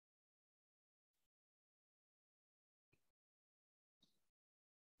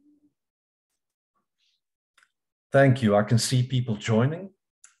Thank you. I can see people joining.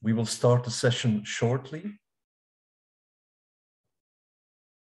 We will start the session shortly.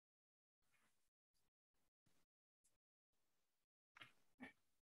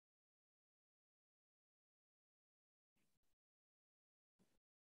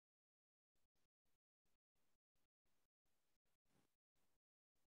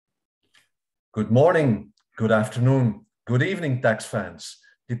 Good morning, good afternoon, good evening, tax fans,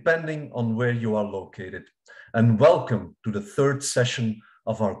 depending on where you are located. And welcome to the third session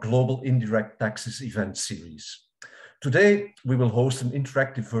of our Global Indirect Taxes event series. Today, we will host an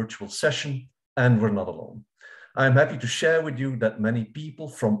interactive virtual session, and we're not alone. I'm happy to share with you that many people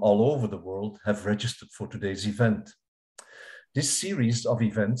from all over the world have registered for today's event. This series of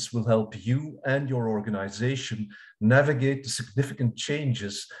events will help you and your organization navigate the significant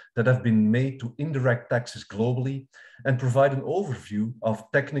changes that have been made to indirect taxes globally and provide an overview of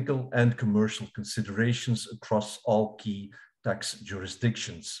technical and commercial considerations across all key tax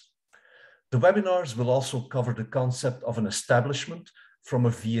jurisdictions. The webinars will also cover the concept of an establishment from a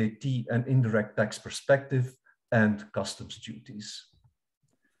VAT and indirect tax perspective and customs duties.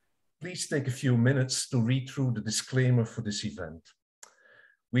 Please take a few minutes to read through the disclaimer for this event.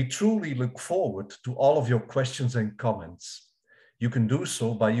 We truly look forward to all of your questions and comments. You can do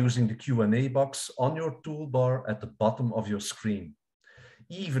so by using the Q&A box on your toolbar at the bottom of your screen.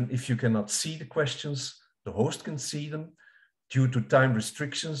 Even if you cannot see the questions, the host can see them. Due to time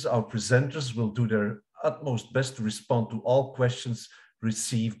restrictions, our presenters will do their utmost best to respond to all questions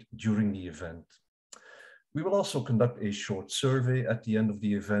received during the event. We will also conduct a short survey at the end of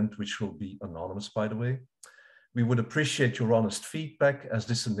the event, which will be anonymous, by the way. We would appreciate your honest feedback, as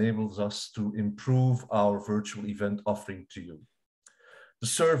this enables us to improve our virtual event offering to you. The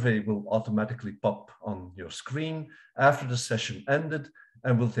survey will automatically pop on your screen after the session ended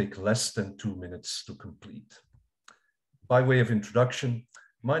and will take less than 2 minutes to complete. By way of introduction,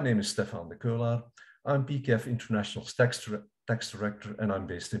 my name is Stefan de Keulaar. I'm PKF International's tax director, and I'm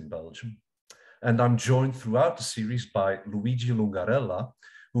based in Belgium. And I'm joined throughout the series by Luigi Lungarella,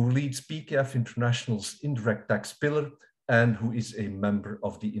 who leads PKF International's indirect tax pillar and who is a member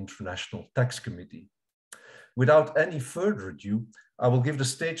of the International Tax Committee. Without any further ado, I will give the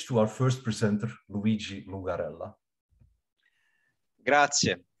stage to our first presenter, Luigi Lungarella.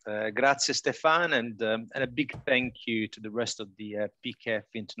 Grazie. Grazie, Stefan, and a big thank you to the rest of the PKF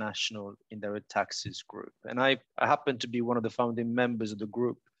International Indirect Taxes group. And I happen to be one of the founding members of the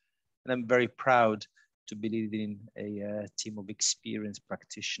group. And I'm very proud to be leading a team of experienced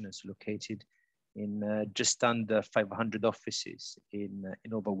practitioners located in just under 500 offices in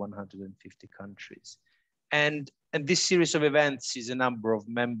over 150 countries. And this series of events is a number of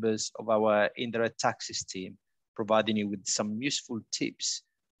members of our indirect taxes team, providing you with some useful tips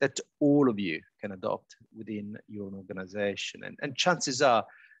that all of you can adopt within your organization. And chances are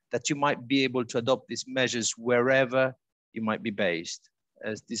that you might be able to adopt these measures wherever you might be based,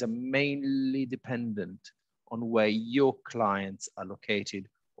 as these are mainly dependent on where your clients are located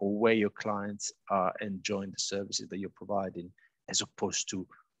or where your clients are enjoying the services that you're providing, as opposed to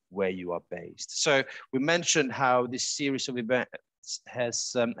where you are based. So we mentioned how this series of events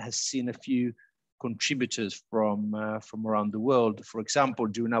has seen a few contributors from around the world. For example,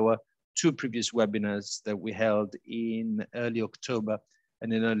 during our 2 previous webinars that we held in early October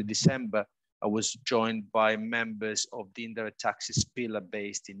and in early December, I was joined by members of the indirect taxes pillar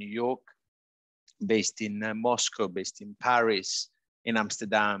based in New York, based in Moscow, based in Paris, in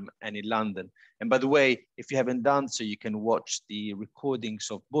Amsterdam, and in London. And by the way, if you haven't done so, you can watch the recordings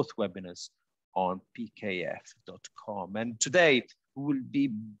of both webinars on pkf.com. And today, we will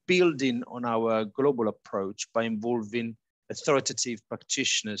be building on our global approach by involving authoritative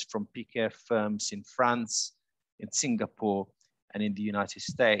practitioners from PKF firms in France, in Singapore, and in the United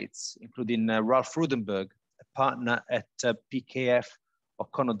States, including Ralph Rudenberg, a partner at PKF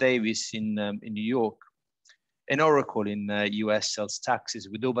O'Connor Davis in New York, and Oracle in US sales taxes,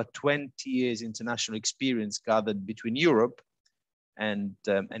 with over 20 years international experience gathered between Europe and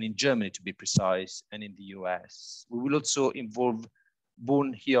in Germany, to be precise, and in the US. We will also involve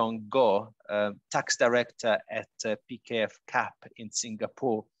Boon Hyung Go, tax director at PKF CAP in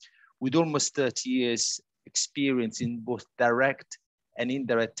Singapore, with almost 30 years experience in both direct and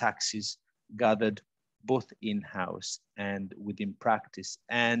indirect taxes gathered both in-house and within practice.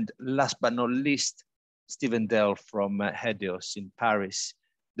 And last but not least, Stephen Dell from Hedios in Paris,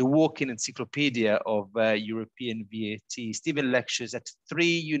 the walking encyclopedia of European VAT. Stephen lectures at 3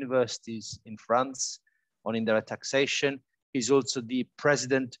 universities in France on indirect taxation. He's also the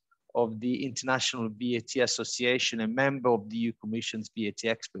president of the International VAT Association, a member of the EU Commission's VAT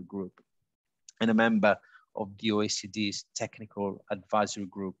expert group, and a member of the OECD's Technical Advisory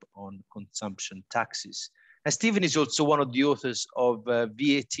Group on Consumption Taxes. And Stephen is also one of the authors of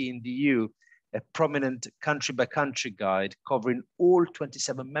VAT in the EU, a prominent country-by-country guide covering all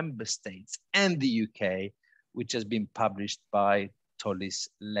 27 member states and the UK, which has been published by Tollis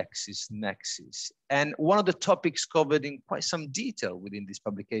LexisNexis. And one of the topics covered in quite some detail within this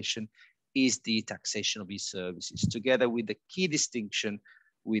publication is the taxation of e-services, together with the key distinction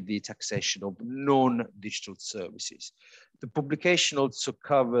with the taxation of non-digital services. The publication also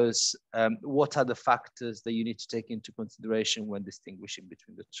covers what are the factors that you need to take into consideration when distinguishing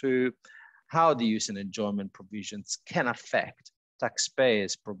between the two, how the use and enjoyment provisions can affect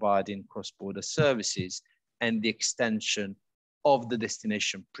taxpayers providing cross-border services, and the extension of the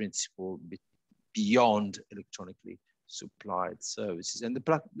destination principle beyond electronically supplied services. And the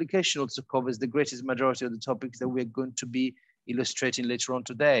publication also covers the greatest majority of the topics that we're going to be illustrating later on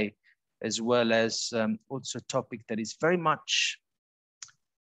today, as well as also a topic that is very much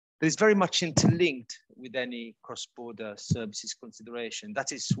interlinked with any cross-border services consideration.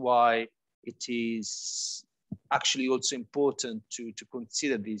 That is why it is actually also important to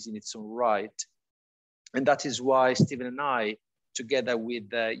consider this in its own right. And that is why Stephen and I, together with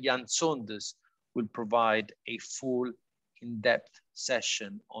Jan Saunders, will provide a full in-depth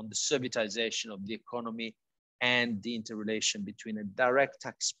session on the servitization of the economy and the interrelation between a direct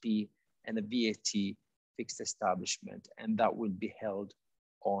tax fee and a VAT fixed establishment. And that will be held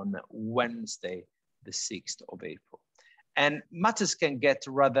on Wednesday, the 6th of April. And matters can get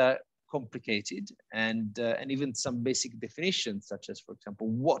rather complicated, and even some basic definitions, such as, for example,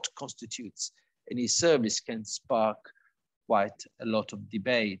 what constitutes any service, can spark quite a lot of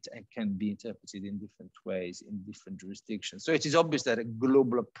debate and can be interpreted in different ways in different jurisdictions. So it is obvious that a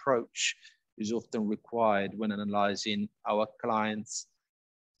global approach is often required when analyzing our clients,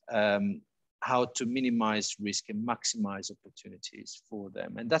 how to minimize risk and maximize opportunities for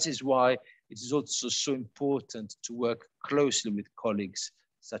them. And that is why it is also so important to work closely with colleagues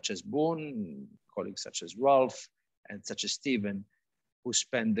such as Bourne, colleagues such as Ralph, and such as Stephen, who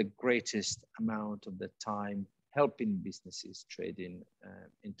spend the greatest amount of their time helping businesses trading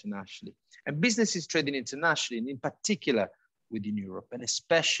internationally. And businesses trading internationally, and in particular within Europe, and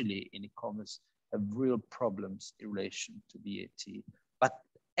especially in e-commerce, have real problems in relation to VAT. But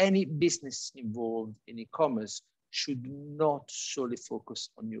any business involved in e-commerce should not solely focus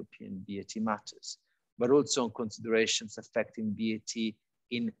on European VAT matters, but also on considerations affecting VAT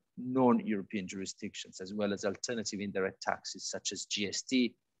in non-European jurisdictions, as well as alternative indirect taxes such as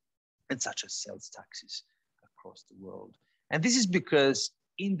GST and such as sales taxes across the world. And this is because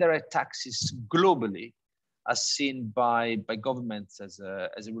indirect taxes globally are seen by governments as a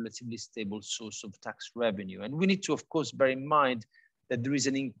relatively stable source of tax revenue. And we need to, of course, bear in mind that there is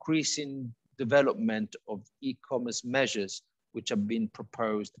an increasing development of e-commerce measures which have been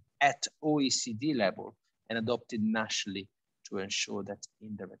proposed at OECD level and adopted nationally to ensure that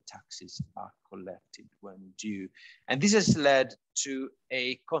indirect taxes are collected when due. And this has led to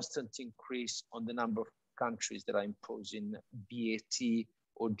a constant increase on the number of countries that are imposing VAT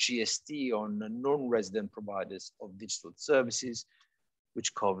or GST on non-resident providers of digital services,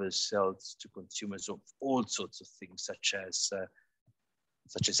 which covers sales to consumers of all sorts of things, such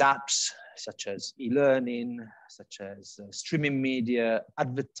as apps, such as e-learning, such as streaming media,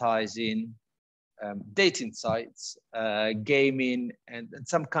 advertising, dating sites, gaming, and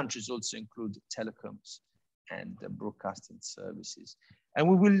some countries also include telecoms and broadcasting services. And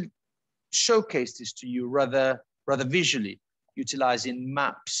we will showcase this to you rather visually, utilizing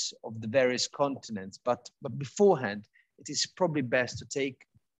maps of the various continents. But beforehand, it is probably best to take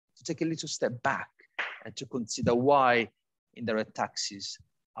a little step back and to consider why indirect taxes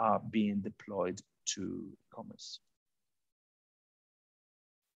are being deployed to commerce.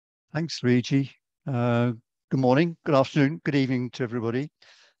 Thanks, Luigi. Good morning, good afternoon, good evening to everybody.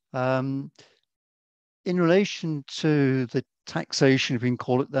 In relation to the taxation, if we can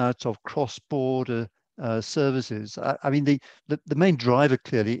call it that, of cross-border services, I mean, the main driver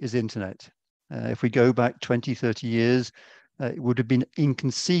clearly is internet. If we go back 20, 30 years, it would have been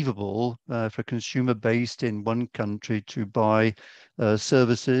inconceivable for a consumer based in one country to buy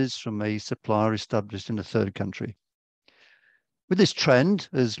services from a supplier established in a third country. With this trend,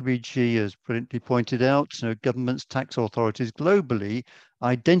 as Luigi has brilliantly pointed out, governments, tax authorities globally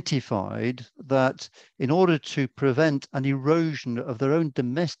identified that in order to prevent an erosion of their own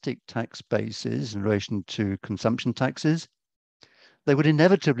domestic tax bases in relation to consumption taxes, they would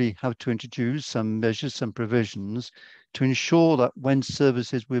inevitably have to introduce some measures, some provisions to ensure that when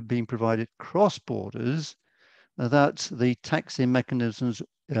services were being provided cross borders, that the taxing mechanisms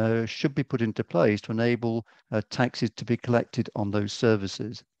should be put into place to enable taxes to be collected on those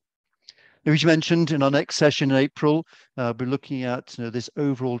services. Now, as you mentioned, in our next session in April, we're looking at this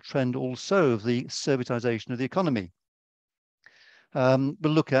overall trend also of the servitization of the economy. We'll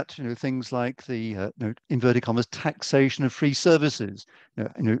look at things like the inverted commas taxation of free services.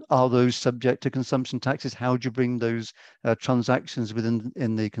 Are those subject to consumption taxes? How do you bring those transactions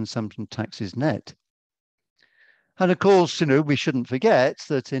within the consumption taxes net? And of course, we shouldn't forget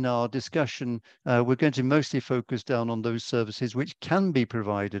that in our discussion, we're going to mostly focus down on those services which can be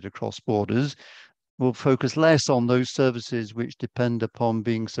provided across borders. We'll focus less on those services which depend upon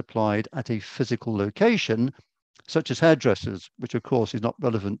being supplied at a physical location, such as hairdressers, which of course is not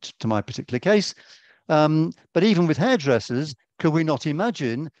relevant to my particular case. But even with hairdressers, could we not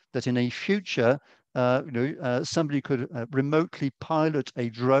imagine that in a future, somebody could remotely pilot a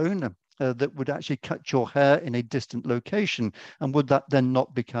drone that would actually cut your hair in a distant location? And would that then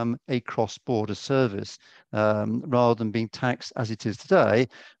not become a cross-border service rather than being taxed as it is today,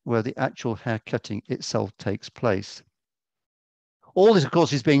 where the actual hair cutting itself takes place? All this, of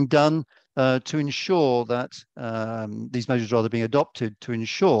course, is being done to ensure that these measures are rather being adopted to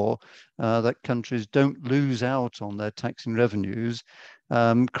ensure that countries don't lose out on their taxing revenues,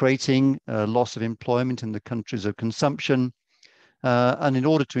 creating loss of employment in the countries of consumption, and in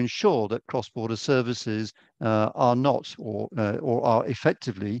order to ensure that cross-border services are not or are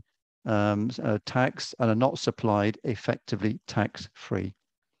effectively taxed and are not supplied effectively tax-free.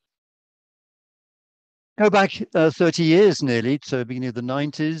 Go back 30 years nearly to the beginning of the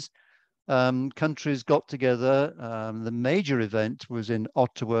 90s. Countries got together. The major event was in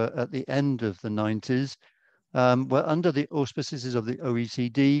Ottawa at the end of the 90s, where under the auspices of the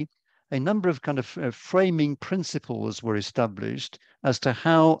OECD, a number of kind of framing principles were established as to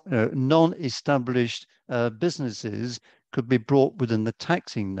how non-established businesses could be brought within the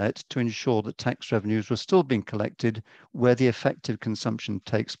taxing net to ensure that tax revenues were still being collected where the effective consumption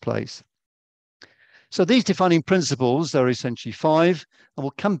takes place. So these defining principles, there are essentially 5, and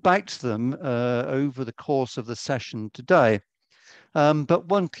we'll come back to them over the course of the session today. But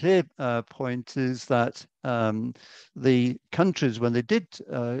one clear point is that the countries, when they did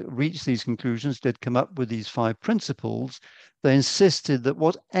reach these conclusions, did come up with these 5 principles. They insisted that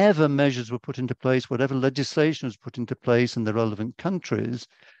whatever measures were put into place, whatever legislation was put into place in the relevant countries,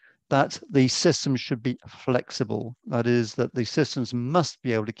 that the system should be flexible. That is, that the systems must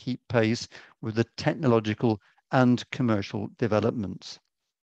be able to keep pace with the technological and commercial developments.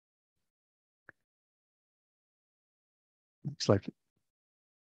 Next slide.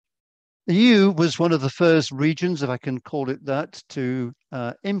 The EU was one of the first regions, if I can call it that, to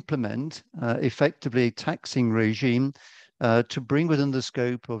implement effectively a taxing regime to bring within the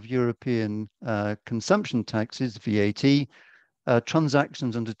scope of European consumption taxes, VAT,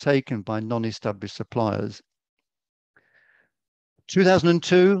 transactions undertaken by non-established suppliers.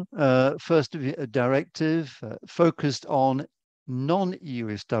 2002, first directive focused on non-EU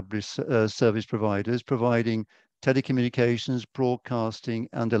established service providers providing telecommunications, broadcasting,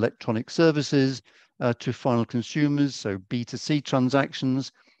 and electronic services to final consumers, so B2C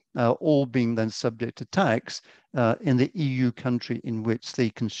transactions, all being then subject to tax in the EU country in which the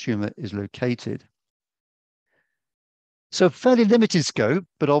consumer is located. So fairly limited scope,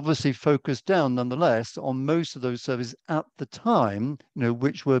 but obviously focused down nonetheless on most of those services at the time,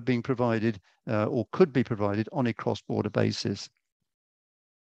 which were being provided or could be provided on a cross-border basis.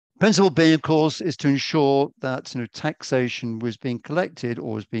 Principle being, of course, is to ensure that taxation was being collected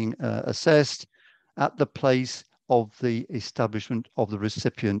or was being assessed at the place of the establishment of the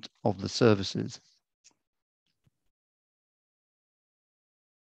recipient of the services.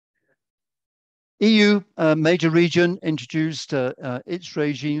 EU major region introduced its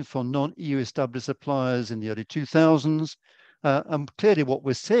regime for non-EU established suppliers in the early 2000s. And clearly what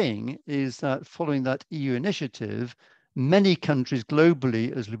we're seeing is that following that EU initiative, many countries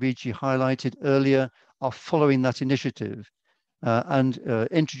globally, as Luigi highlighted earlier, are following that initiative and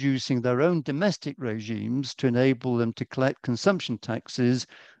introducing their own domestic regimes to enable them to collect consumption taxes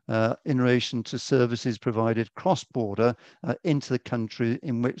in relation to services provided cross-border into the country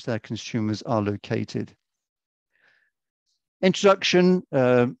in which their consumers are located. Introduction,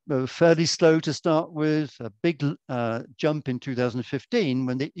 fairly slow to start with, a big jump in 2015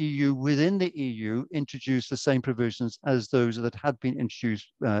 when the EU, within the EU, introduced the same provisions as those that had been introduced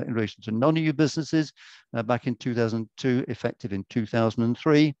in relation to non-EU businesses back in 2002, effective in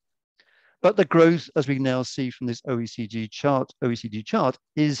 2003. But the growth, as we now see from this OECD chart,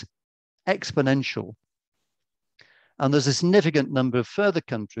 is exponential. And there's a significant number of further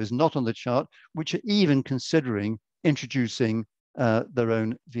countries not on the chart, which are even considering introducing their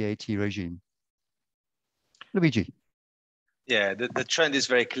own VAT regime. Luigi. Yeah, the trend is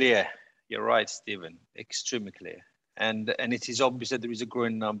very clear. You're right, Stephen, extremely clear. And it is obvious that there is a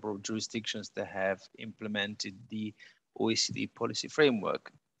growing number of jurisdictions that have implemented the OECD policy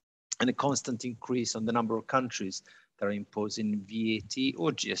framework, and a constant increase on the number of countries that are imposing VAT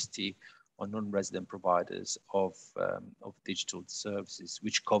or GST on non-resident providers of digital services,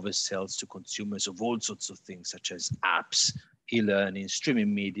 which covers sales to consumers of all sorts of things, such as apps, e-learning,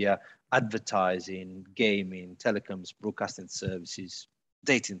 streaming media, advertising, gaming, telecoms, broadcasting services,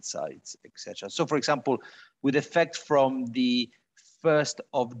 dating sites, etc. So, for example, with effect from the 1st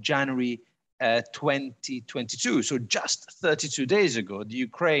of January 2022, so just 32 days ago, the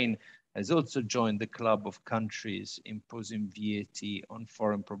Ukraine has also joined the club of countries imposing VAT on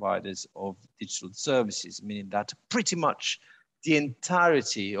foreign providers of digital services, meaning that pretty much the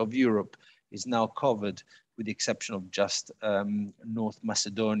entirety of Europe is now covered, with the exception of just North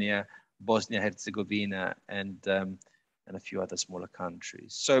Macedonia, Bosnia-Herzegovina, and a few other smaller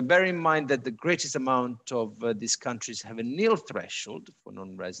countries. So bear in mind that the greatest amount of these countries have a nil threshold for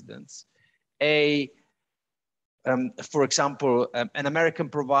non-residents. For example, an American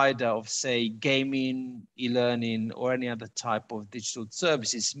provider of, say, gaming, e-learning, or any other type of digital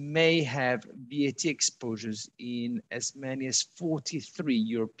services may have VAT exposures in as many as 43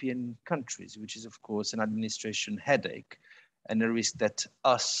 European countries, which is, of course, an administration headache and a risk that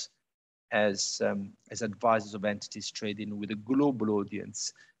us, as advisors of entities trading with a global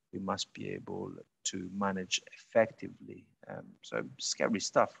audience, we must be able to manage effectively. So scary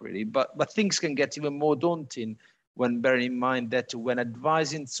stuff, really. But things can get even more daunting when bearing in mind that when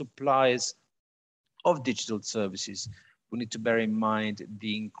advising suppliers of digital services, we need to bear in mind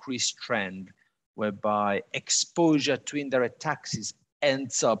the increased trend whereby exposure to indirect taxes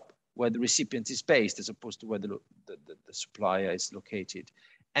ends up where the recipient is based, as opposed to where the supplier is located.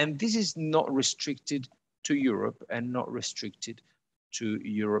 And this is not restricted to Europe and not restricted to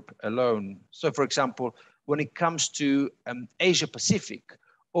Europe alone. So, for example, when it comes to Asia Pacific,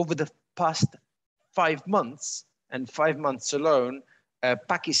 over the past 5 months, and 5 months alone,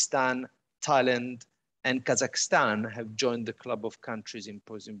 Pakistan, Thailand, and Kazakhstan have joined the club of countries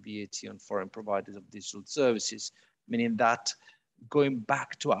imposing VAT on foreign providers of digital services, meaning that going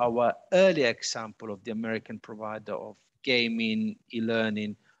back to our earlier example of the American provider of gaming,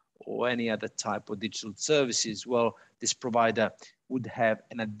 e-learning, or any other type of digital services, well, this provider would have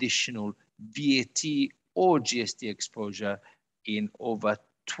an additional VAT or GST exposure in over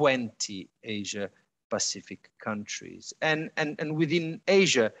 20 Asia Pacific countries. And within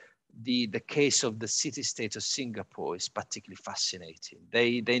Asia, the case of the city-state of Singapore is particularly fascinating.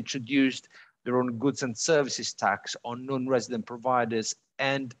 They introduced their own goods and services tax on non-resident providers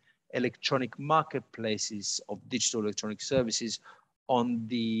and electronic marketplaces of digital electronic services on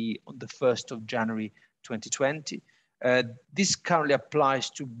the 1st of January 2020. This currently applies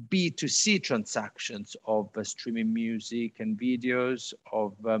to B2C transactions of streaming music and videos,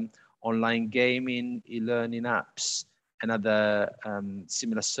 of online gaming, e-learning apps, and other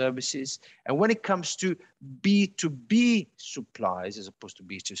similar services. And when it comes to B2B supplies, as opposed to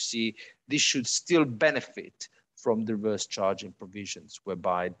B2C, this should still benefit from the reverse charging provisions,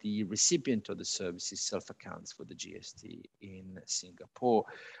 whereby the recipient of the services self-accounts for the GST in Singapore.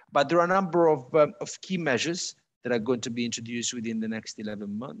 But there are a number of key measures that are going to be introduced within the next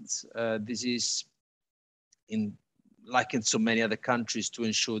 11 months. This is like in so many other countries, to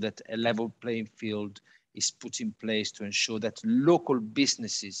ensure that a level playing field is put in place to ensure that local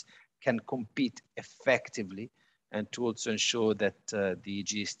businesses can compete effectively, and to also ensure that the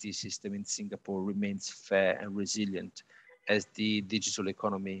GST system in Singapore remains fair and resilient as the digital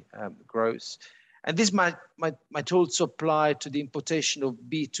economy grows. And this might also apply to the importation of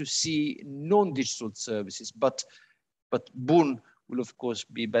B2C non-digital services, but Boon will of course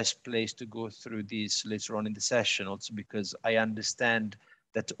be best placed to go through these later on in the session, also because I understand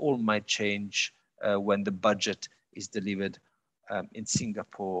that all might change when the budget is delivered in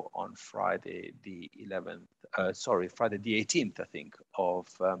Singapore on Friday the 18th, I think, of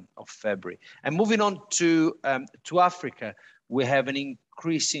February. And moving on to Africa, we have an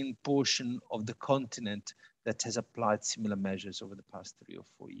increasing portion of the continent that has applied similar measures over the past 3 or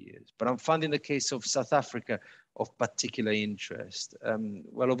 4 years. But I'm finding the case of South Africa of particular interest.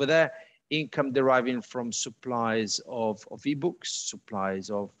 Well, over there, income deriving from supplies of ebooks, supplies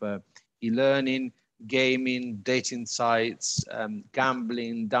of e-learning, gaming, dating sites,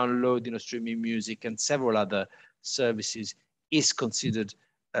 gambling, downloading or streaming music, and several other services is considered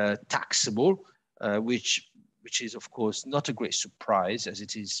taxable, which is of course not a great surprise, as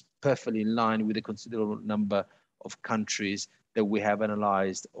it is perfectly in line with a considerable number of countries that we have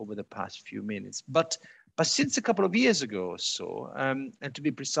analyzed over the past few minutes. But since a couple of years ago or so, and to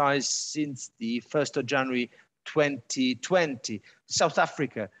be precise, since the 1st of January 2020, South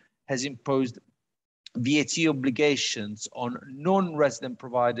Africa has imposed VAT obligations on non-resident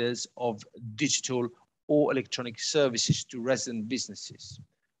providers of digital or electronic services to resident businesses,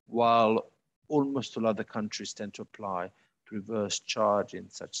 while almost all other countries tend to apply to reverse charge in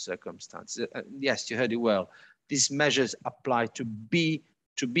such circumstances. Yes, you heard it well. These measures apply to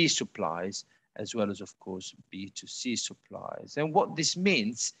B2B supplies as well as, of course, B2C supplies. And what this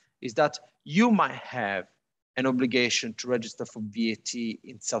means is that you might have an obligation to register for VAT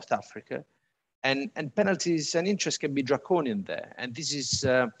in South Africa, and penalties and interest can be draconian there. And this is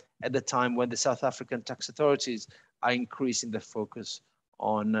at the time when the South African tax authorities are increasing the focus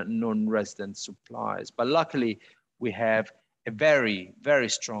on non-resident supplies. But luckily, we have a very, very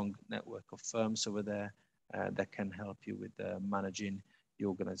strong network of firms over there that can help you with managing the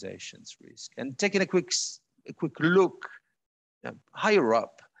organization's risk. And taking a quick look higher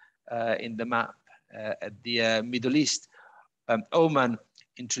up in the map at the Middle East, Oman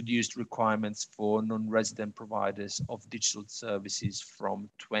introduced requirements for non-resident providers of digital services from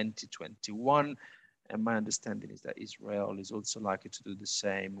 2021. And my understanding is that Israel is also likely to do the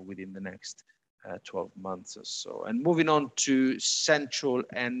same within the next 12 months or so. And moving on to Central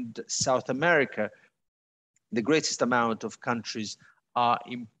and South America, the greatest amount of countries are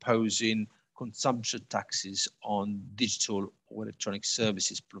imposing consumption taxes on digital or electronic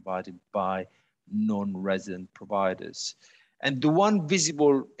services provided by non-resident providers. And the one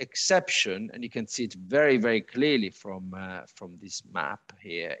visible exception, and you can see it very, very clearly from this map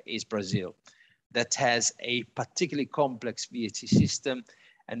here, is Brazil, that has a particularly complex VAT system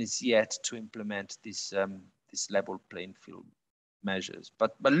and is yet to implement this level playing field measures.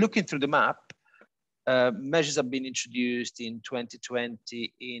 But looking through the map, measures have been introduced in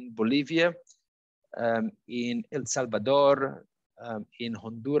 2020 in Bolivia, in El Salvador, in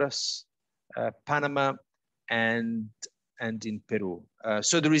Honduras, Panama, and in Peru.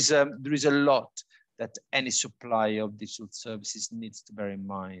 So there is a lot that any supplier of digital services needs to bear in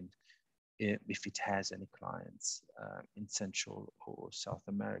mind if it has any clients in Central or South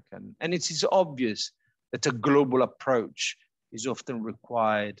America. And it is obvious that a global approach is often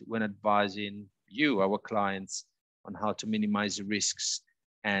required when advising you, our clients, on how to minimize the risks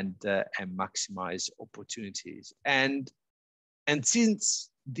and maximize opportunities. And since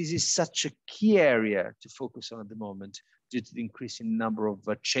this is such a key area to focus on at the moment, due to the increasing number of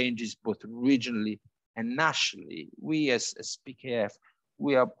changes both regionally and nationally, we as PKF,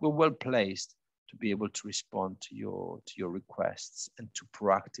 we're well placed to be able to respond to your requests and to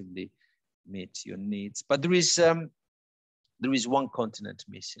proactively meet your needs. But there is one continent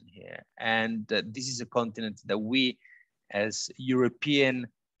missing here, and this is a continent that we, as European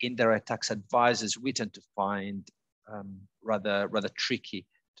indirect tax advisors, we tend to find rather tricky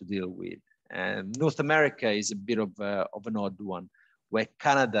to deal with. And North America is a bit of an odd one, where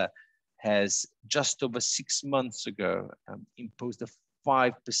Canada has just over 6 months ago imposed a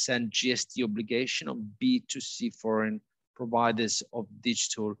 5% GST obligation on B2C foreign providers of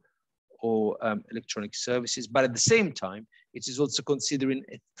digital or electronic services. But at the same time, it is also considering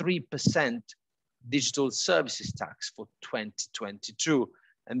a 3% digital services tax for 2022.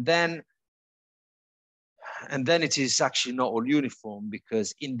 And then it is actually not all uniform,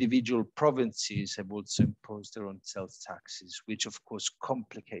 because individual provinces have also imposed their own sales taxes, which of course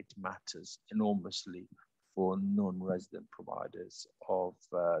complicate matters enormously for non-resident providers of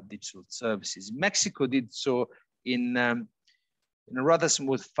digital services. Mexico did so in a rather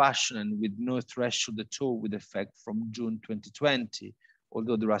smooth fashion and with no threshold at all, with effect from June 2020,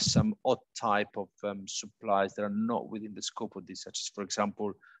 although there are some odd type of supplies that are not within the scope of this, such as, for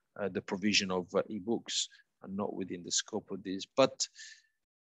example, the provision of ebooks are not within the scope of this. But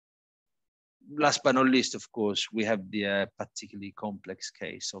last but not least, of course, we have the particularly complex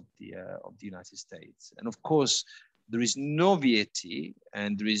case of the United States. And of course, there is no VAT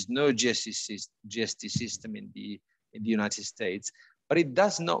and there is no GST system in the United States, but it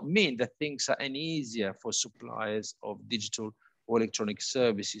does not mean that things are any easier for suppliers of digital or electronic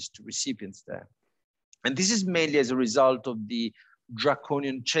services to recipients there. And this is mainly as a result of the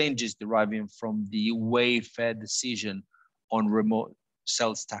draconian changes deriving from the Wayfair decision on remote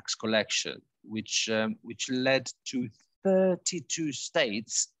sales tax collection, which led to 32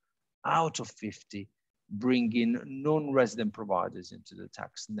 states out of 50 bringing non-resident providers into the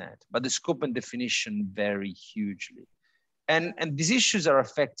tax net. But the scope and definition vary hugely. And these issues are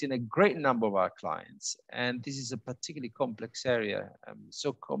affecting a great number of our clients. And this is a particularly complex area,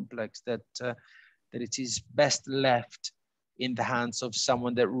 so complex that that it is best left in the hands of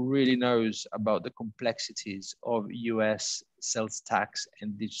someone that really knows about the complexities of US sales tax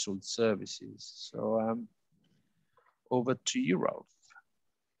and digital services. So over to you, Ralph.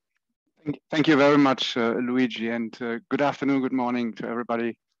 Thank you very much, Luigi, and good afternoon, good morning to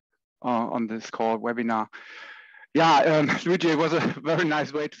everybody on this call webinar. Yeah, Luigi, it was a very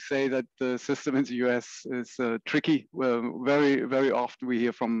nice way to say that the system in the US is tricky. Well, very often we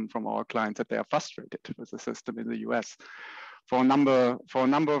hear from our clients that they are frustrated with the system in the US for a number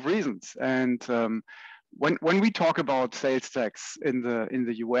of reasons. And when we talk about sales tax in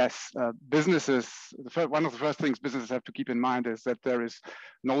the US, businesses, one of the first things businesses have to keep in mind is that there is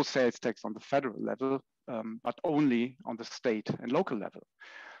no sales tax on the federal level, but only on the state and local level.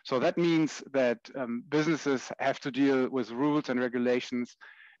 So that means that businesses have to deal with rules and regulations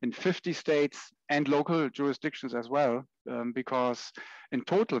in 50 states and local jurisdictions as well, because in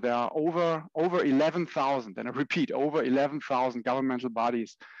total there are over 11,000, and I repeat, over 11,000 governmental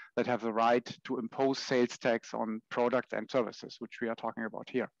bodies that have the right to impose sales tax on products and services, which we are talking about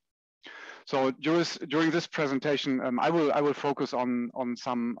here. So during this presentation, I will focus on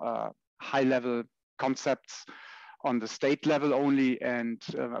some high-level concepts on the state level only, and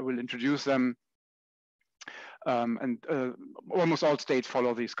I will introduce them. Almost all states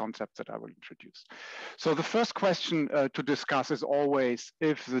follow these concepts that I will introduce. So the first question to discuss is always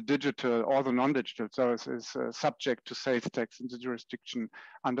if the digital or the non-digital service is subject to sales tax in the jurisdiction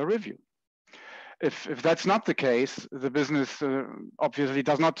under review. If that's not the case, the business obviously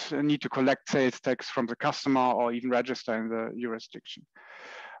does not need to collect sales tax from the customer or even register in the jurisdiction.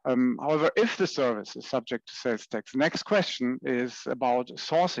 However, if the service is subject to sales tax, the next question is about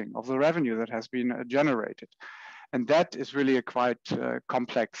sourcing of the revenue that has been generated. And that is really a quite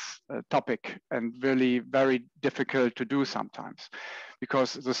complex topic and really very difficult to do sometimes,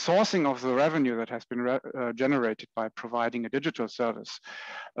 because the sourcing of the revenue that has been generated by providing a digital service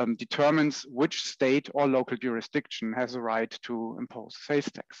determines which state or local jurisdiction has the right to impose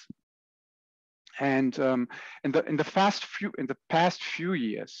sales tax. And in the past few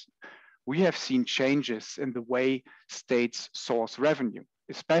years, we have seen changes in the way states source revenue,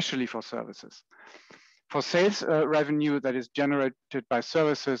 especially for services. For sales revenue that is generated by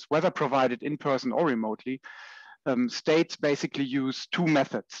services, whether provided in person or remotely, states basically use two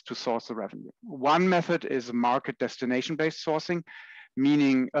methods to source the revenue. One method is market destination-based sourcing,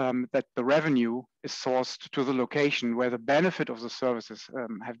 meaning that the revenue is sourced to the location where the benefit of the services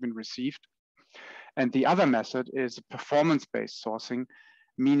have been received. And the other method is performance-based sourcing,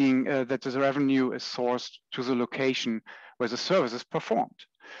 meaning that the revenue is sourced to the location where the service is performed.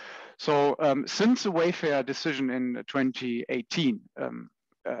 So since the Wayfair decision in 2018,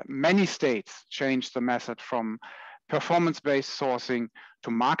 many states changed the method from performance-based sourcing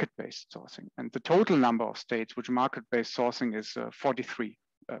to market-based sourcing. And the total number of states which market-based sourcing is 43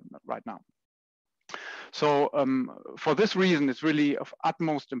 right now. So for this reason, it's really of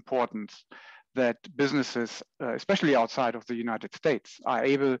utmost importance that businesses, especially outside of the United States, are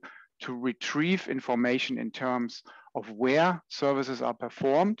able to retrieve information in terms of where services are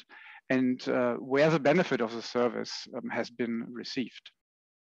performed and where the benefit of the service has been received.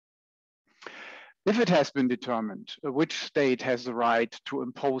 If it has been determined which state has the right to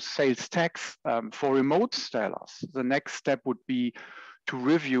impose sales tax for remote sellers, the next step would be to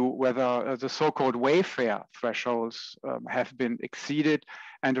review whether the so-called Wayfair thresholds have been exceeded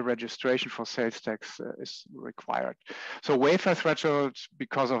and a registration for sales tax is required. So Wayfair thresholds,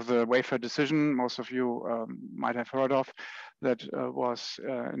 because of the Wayfair decision, most of you might have heard of, that was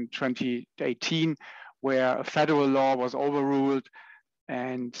in 2018, where a federal law was overruled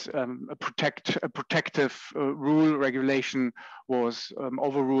and a protective rule regulation was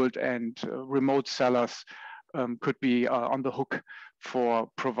overruled, and remote sellers could be on the hook for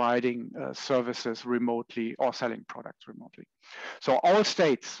providing services remotely or selling products remotely. So all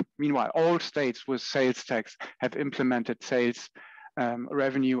states, meanwhile, all states with sales tax have implemented sales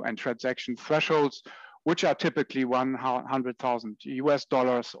revenue and transaction thresholds, which are typically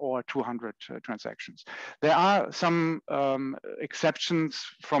 $100,000 or 200 transactions. There are some exceptions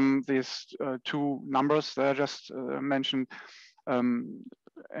from these two numbers that I just mentioned.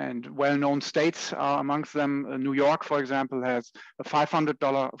 And well-known states are amongst them. New York, for example, has a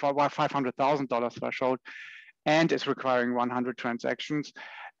 $500,000 threshold and is requiring 100 transactions.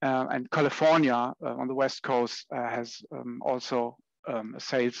 And California on the West Coast has also a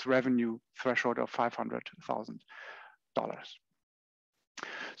sales revenue threshold of $500,000.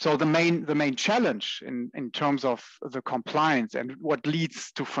 So the main challenge in terms of the compliance and what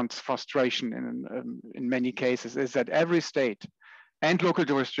leads to frustration in many cases is that every state and local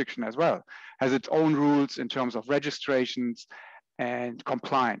jurisdiction as well has its own rules in terms of registrations and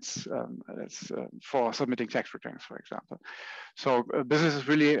compliance for submitting tax returns, for example. So businesses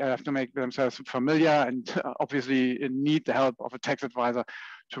really have to make themselves familiar and obviously need the help of a tax advisor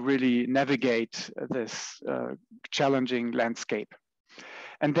to really navigate this challenging landscape.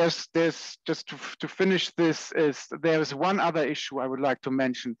 And there's just to finish this, there's one other issue I would like to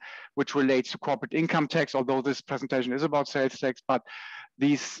mention, which relates to corporate income tax, although this presentation is about sales tax, but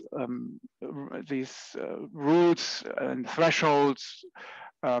these rules and thresholds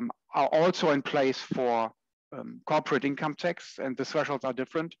are also in place for corporate income tax, and the thresholds are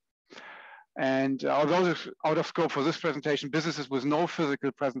different. And although this is out of scope for this presentation, businesses with no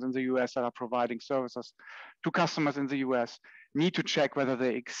physical presence in the US that are providing services to customers in the US need to check whether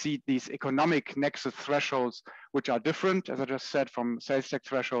they exceed these economic nexus thresholds, which are different, as I just said, from sales tax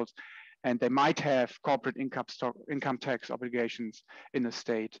thresholds, and they might have corporate income tax obligations in the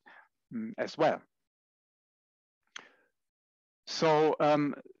state as well. So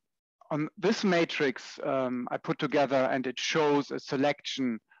on this matrix, I put together, and it shows a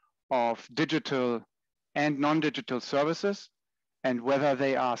selection of digital and non-digital services and whether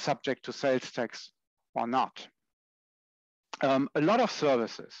they are subject to sales tax or not. A lot of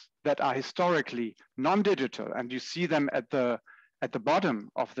services that are historically non-digital, and you see them at the bottom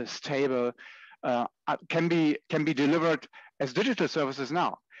of this table, can be delivered as digital services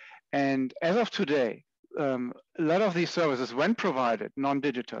now. And as of today, a lot of these services, when provided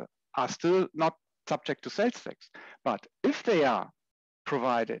non-digital, are still not subject to sales tax. But if they are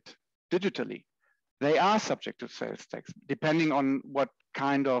provided digitally, they are subject to sales tax, depending on what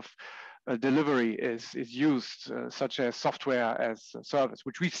kind of delivery is used, such as software as a service,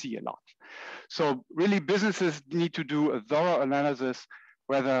 which we see a lot. So really businesses need to do a thorough analysis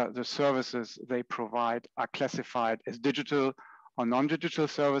whether the services they provide are classified as digital or non-digital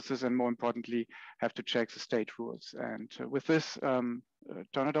services, and more importantly, have to check the state rules. And with this, turn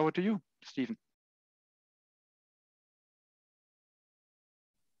it over to you, Stephen.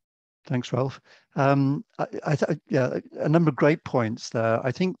 Thanks, Ralph. Yeah, a number of great points there.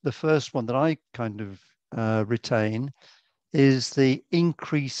 I think the first one that I kind of retain is the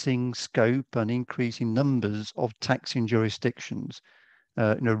increasing scope and increasing numbers of taxing jurisdictions,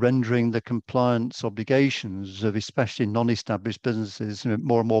 rendering the compliance obligations of especially non-established businesses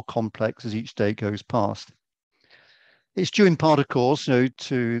more and more complex as each day goes past. It's due in part, of course,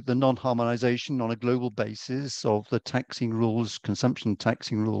 to the non-harmonization on a global basis of the taxing rules, consumption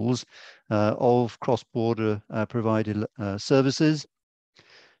taxing rules of cross-border provided services,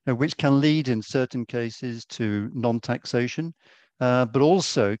 which can lead in certain cases to non-taxation, but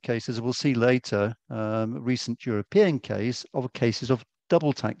also cases we'll see later, recent European case of cases of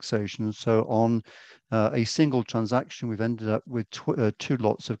double taxation. So on a single transaction, we've ended up with two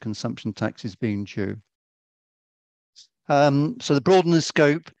lots of consumption taxes being due. So the broaden the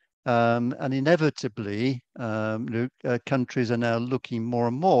scope, and inevitably, countries are now looking more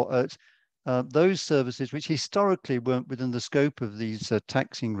and more at those services which historically weren't within the scope of these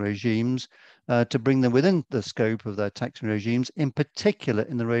taxing regimes, to bring them within the scope of their taxing regimes, in particular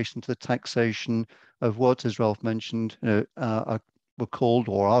in relation to the taxation of what, as Ralph mentioned, were called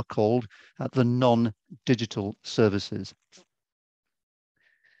or are called the non-digital services.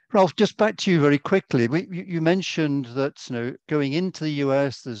 Ralph, just back to you very quickly. You mentioned that going into the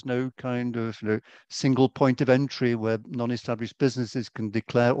US, there's no kind of single point of entry where non-established businesses can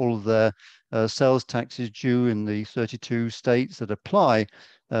declare all of their sales taxes due in the 32 states that apply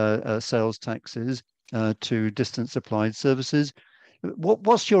sales taxes to distance applied services.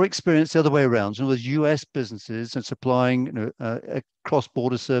 What's your experience the other way around? In other words, US businesses and supplying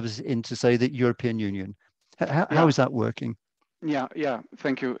cross-border services into, say, the European Union. How is that working? Yeah.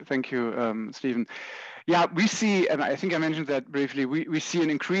 Thank you, Stephen. Yeah, we see, and I think I mentioned that briefly, we see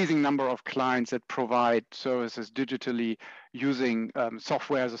an increasing number of clients that provide services digitally using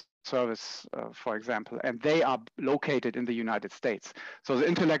software as a service, for example, and they are located in the United States. So the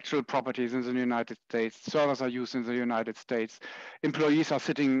intellectual property is in the United States, servers are used in the United States, employees are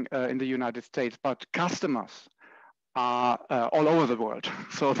sitting in the United States, but customers are all over the world.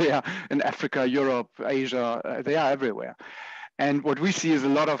 So they are in Africa, Europe, Asia, they are everywhere. And what we see is a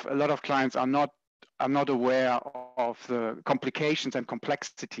lot of clients are not aware of the complications and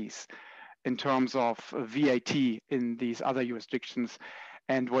complexities in terms of VAT in these other jurisdictions.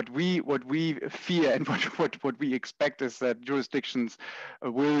 And what we fear and what we expect is that jurisdictions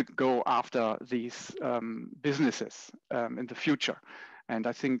will go after these businesses in the future. And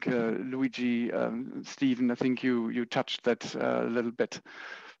I think Luigi, Stephen, I think you touched that a little bit.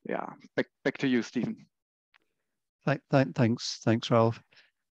 Yeah, back to you, Stephen. Thanks, Ralph.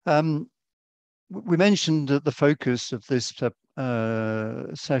 We mentioned that the focus of this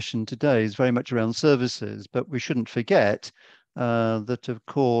session today is very much around services, but we shouldn't forget that, of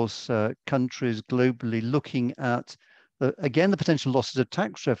course, countries globally looking at, again, the potential losses of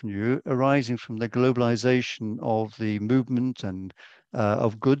tax revenue arising from the globalization of the movement and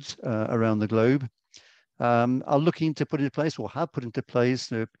of goods around the globe, are looking to put into place, or have put into place,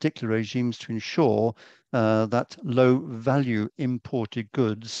 particular regimes to ensure that low-value imported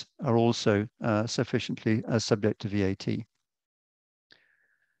goods are also sufficiently subject to VAT.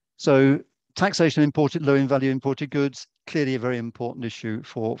 So taxation of imported, low-in-value imported goods, clearly a very important issue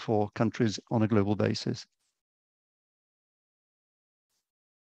for countries on a global basis.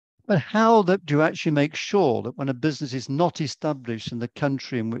 But how do you actually make sure that when a business is not established in the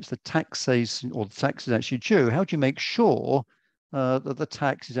country in which the taxation or the tax is actually due, how do you make sure that the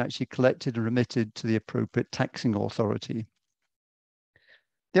tax is actually collected and remitted to the appropriate taxing authority?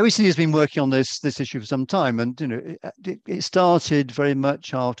 The OECD has been working on this issue for some time, and it started very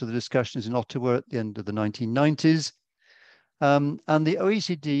much after the discussions in Ottawa at the end of the 1990s. And the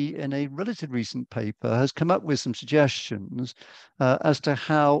OECD, in a relatively recent paper, has come up with some suggestions as to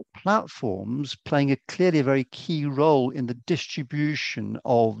how platforms playing clearly a very key role in the distribution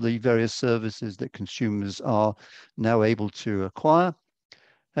of the various services that consumers are now able to acquire.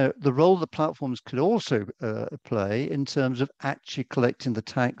 The role that platforms could also play in terms of actually collecting the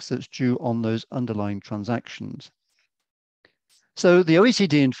tax that's due on those underlying transactions. So the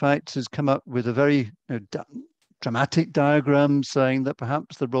OECD, in fact, has come up with a very dramatic diagram saying that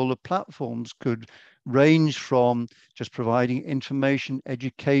perhaps the role of platforms could range from just providing information,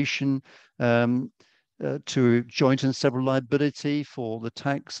 education, to joint and several liability for the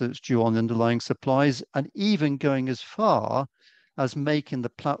tax that's due on underlying supplies, and even going as far as making the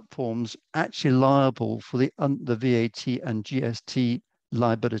platforms actually liable for the VAT and GST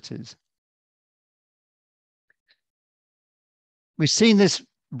liabilities. We've seen this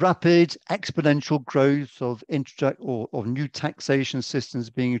rapid exponential growth of new taxation systems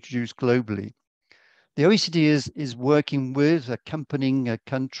being introduced globally. The OECD is working with accompanying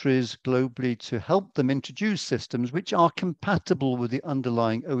countries globally to help them introduce systems which are compatible with the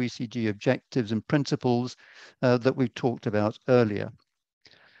underlying OECD objectives and principles that we've talked about earlier.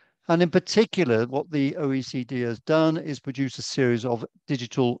 And in particular, what the OECD has done is produce a series of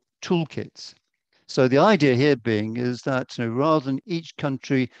digital toolkits. So the idea here being is that rather than each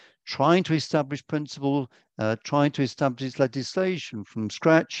country trying to establish principle, trying to establish legislation from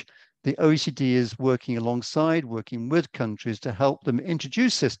scratch, the OECD is working alongside, working with countries to help them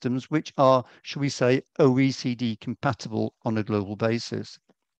introduce systems which are, shall we say, OECD compatible on a global basis.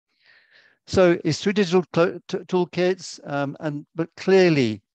 So it's through digital toolkits, but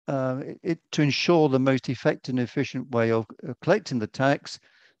clearly to ensure the most effective and efficient way of collecting the tax,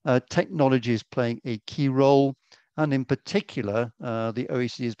 technology is playing a key role. And in particular, the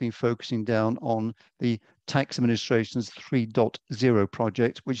OECD has been focusing down on the Tax Administration's 3.0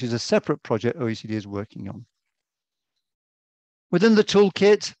 project, which is a separate project OECD is working on. Within the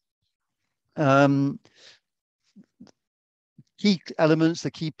toolkit, key elements,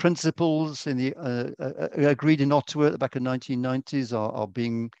 the key principles in the agreed in Ottawa at the back of the 1990s are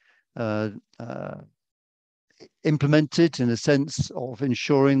being implemented in a sense of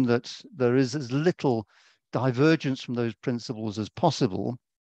ensuring that there is as little divergence from those principles as possible.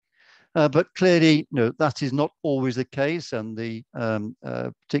 But clearly, that is not always the case, and the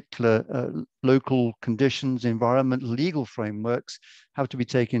particular local conditions, environmental, legal frameworks have to be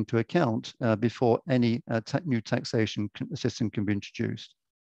taken into account before any new taxation system can be introduced.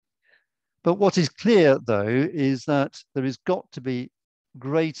 But what is clear, though, is that there has got to be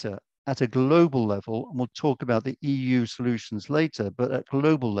greater at a global level, and we'll talk about the EU solutions later, but at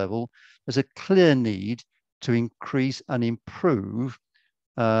global level, there's a clear need to increase and improve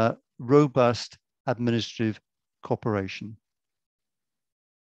robust administrative cooperation.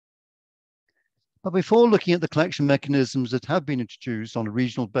 But before looking at the collection mechanisms that have been introduced on a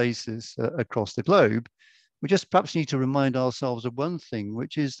regional basis across the globe, we just perhaps need to remind ourselves of one thing,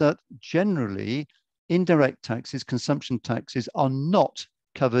 which is that generally indirect taxes, consumption taxes, are not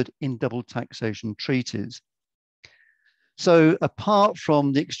covered in double taxation treaties. So apart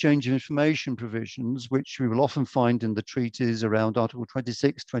from the exchange of information provisions, which we will often find in the treaties around Article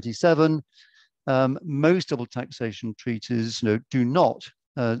 26, 27, most double taxation treaties do not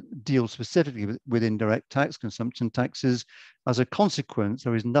deal specifically with indirect tax, consumption taxes. As a consequence,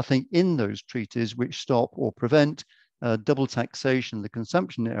 there is nothing in those treaties which stop or prevent double taxation in the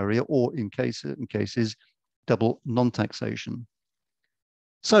consumption area, or in cases, double non-taxation.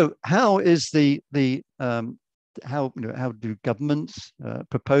 So how is the how do governments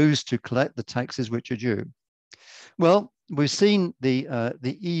propose to collect the taxes which are due? Well, we've seen the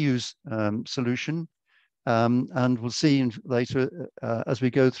EU's solution, and we'll see later as we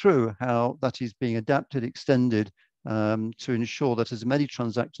go through how that is being adapted, extended to ensure that as many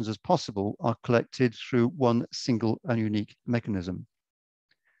transactions as possible are collected through one single and unique mechanism.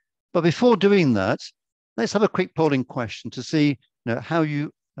 But before doing that, let's have a quick polling question to see how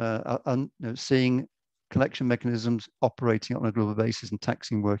you are seeing collection mechanisms operating on a global basis and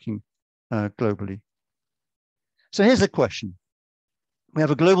taxing working globally. So here's the question. We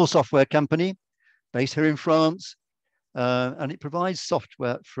have a global software company based here in France, and it provides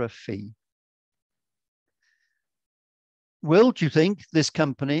software for a fee. Will, do you think this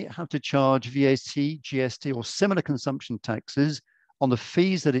company have to charge VAT, GST, or similar consumption taxes on the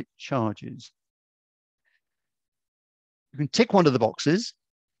fees that it charges? You can tick one of the boxes,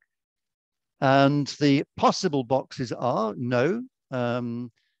 and the possible boxes are no.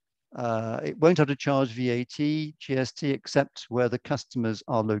 It won't have to charge VAT, GST, except where the customers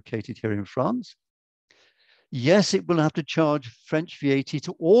are located here in France. Yes, it will have to charge French VAT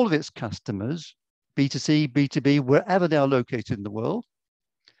to all of its customers, B2C, B2B, wherever they are located in the world.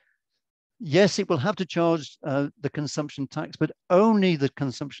 Yes, it will have to charge the consumption tax, but only the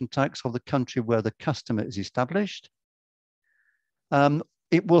consumption tax of the country where the customer is established.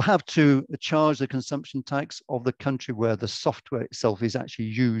 It will have to charge the consumption tax of the country where the software itself is actually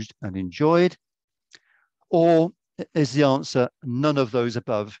used and enjoyed. Or is the answer none of those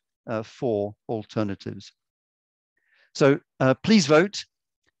above 4 alternatives? So please vote.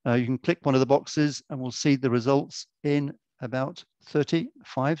 You can click one of the boxes and we'll see the results in about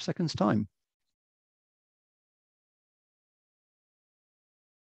 35 seconds time.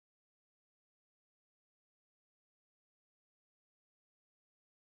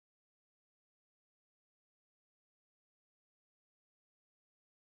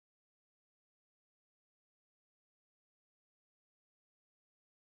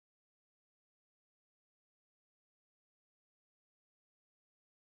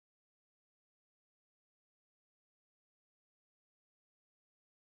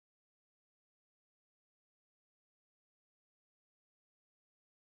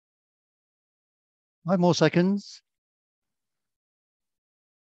 Five more seconds.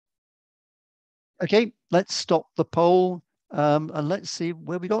 Okay, let's stop the poll and let's see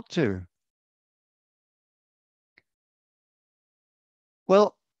where we got to.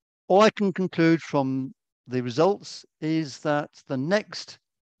 Well, all I can conclude from the results is that the next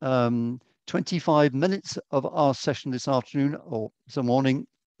 25 minutes of our session this afternoon or this morning,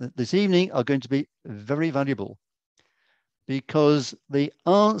 this evening are going to be very valuable, because the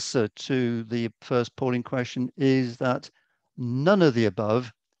answer to the first polling question is that none of the above,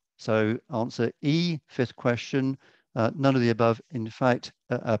 so answer E, fifth question, none of the above, in fact,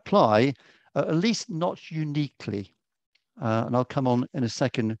 apply, at least not uniquely. And I'll come on in a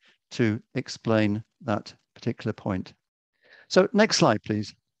second to explain that particular point. So next slide,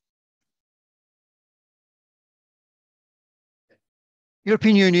 please.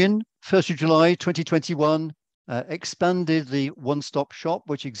 European Union, 1st of July 2021, expanded the one-stop shop,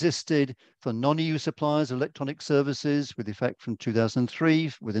 which existed for non-EU suppliers of electronic services with effect from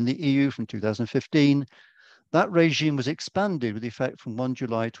 2003, within the EU from 2015. That regime was expanded with effect from 1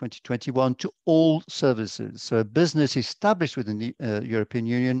 July 2021 to all services. So a business established within the European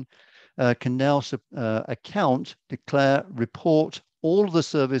Union can now account, declare, report all of the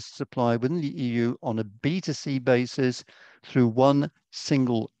services supplied within the EU on a B2C basis through one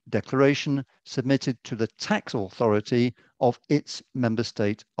single declaration submitted to the tax authority of its member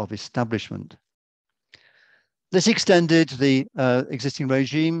state of establishment. This extended the existing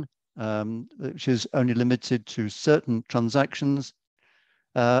regime, which is only limited to certain transactions,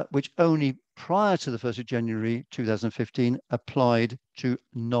 which only prior to the 1st of January 2015 applied to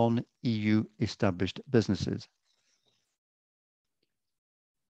non-EU established businesses.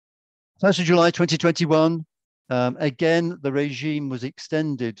 1st of July 2021, again, the regime was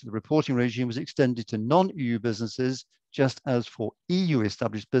extended, the reporting regime was extended to non-EU businesses, just as for EU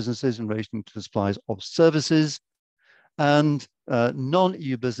established businesses in relation to the supplies of services. And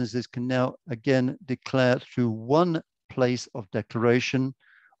non-EU businesses can now again declare through one place of declaration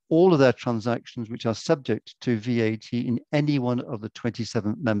all of their transactions which are subject to VAT in any one of the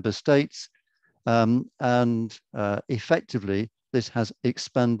 27 member states. Effectively, this has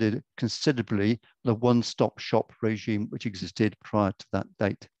expanded considerably the one-stop shop regime which existed prior to that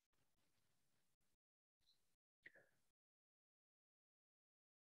date.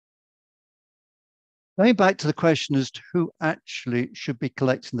 Going back to the question as to who actually should be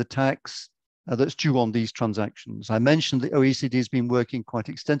collecting the tax, that's due on these transactions. I mentioned the OECD has been working quite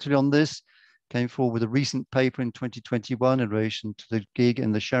extensively on this, came forward with a recent paper in 2021 in relation to the gig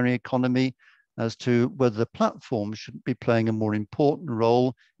and the sharing economy as to whether the platform should be playing a more important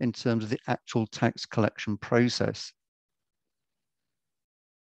role in terms of the actual tax collection process.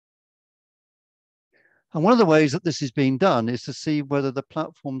 And one of the ways that this is being done is to see whether the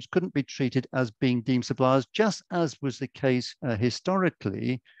platforms couldn't be treated as being deemed suppliers, just as was the case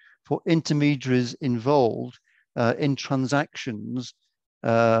historically for intermediaries involved in transactions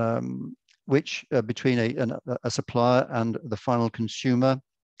which between a supplier and the final consumer,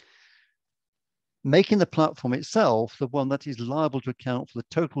 making the platform itself the one that is liable to account for the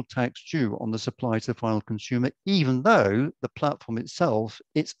total tax due on the supply to the final consumer, even though the platform itself,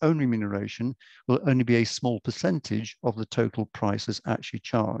 its own remuneration, will only be a small percentage of the total prices actually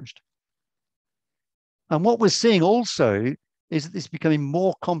charged. And what we're seeing also is that it's becoming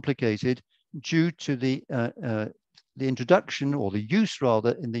more complicated due to the introduction, or the use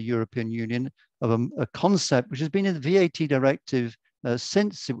rather, in the European Union of a concept which has been in the VAT directive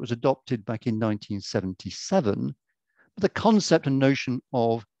since it was adopted back in 1977, the concept and notion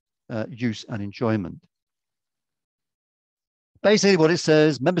of use and enjoyment. Basically what it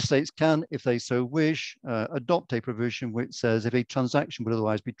says, member states can, if they so wish, adopt a provision which says if a transaction would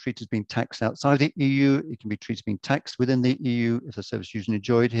otherwise be treated as being taxed outside the EU, it can be treated as being taxed within the EU if the service used and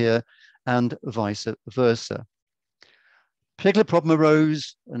enjoyed here, and vice versa. Particular problem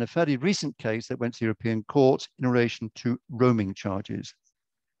arose in a fairly recent case that went to the European Court in relation to roaming charges.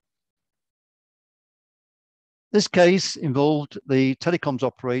 This case involved the telecoms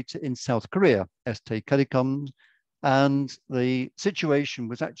operator in South Korea, SK Telecom, and the situation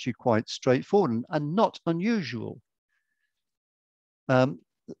was actually quite straightforward and not unusual.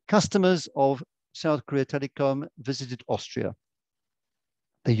 Customers of South Korea Telecom visited Austria.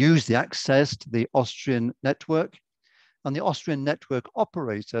 They used the access to the Austrian network, and the Austrian network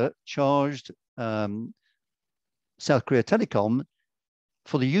operator charged South Korea Telecom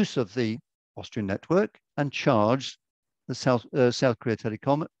for the use of the Austrian network and charged the South Korea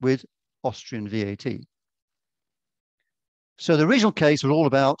Telecom with Austrian VAT. So the original case was all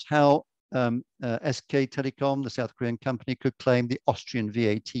about how SK Telecom, the South Korean company, could claim the Austrian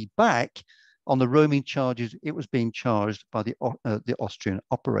VAT back on the roaming charges it was being charged by the Austrian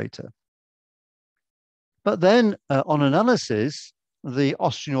operator. But then on analysis, the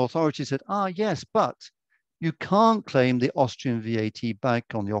Austrian authorities said, yes, but you can't claim the Austrian VAT back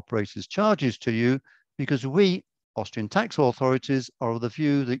on the operator's charges to you because we, Austrian tax authorities, are of the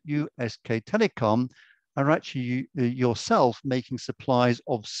view that you, SK Telecom, are actually yourself making supplies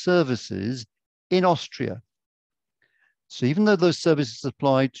of services in Austria. So even though those services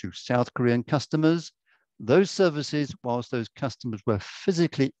applied to South Korean customers, those services, whilst those customers were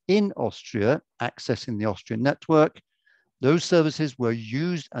physically in Austria, accessing the Austrian network, those services were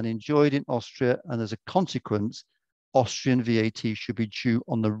used and enjoyed in Austria, and as a consequence, Austrian VAT should be due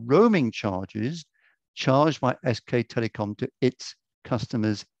on the roaming charges charged by SK Telecom to its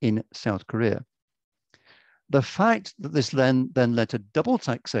customers in South Korea. The fact that this then led to double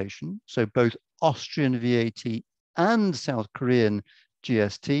taxation, so both Austrian VAT and South Korean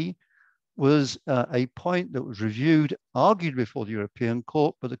GST, was a point that was reviewed, argued before the European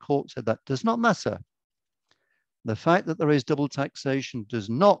Court, but the court said that does not matter. The fact that there is double taxation does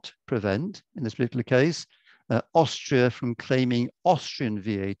not prevent, in this particular case, Austria from claiming Austrian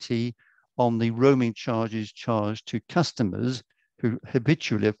VAT on the roaming charges charged to customers who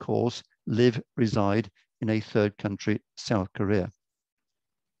habitually, of course, reside in a third country, South Korea.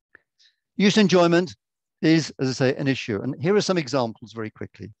 Use enjoyment is, as I say, an issue. And here are some examples very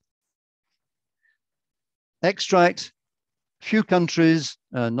quickly. Extract, few countries,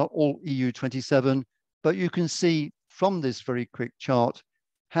 not all EU 27, but you can see from this very quick chart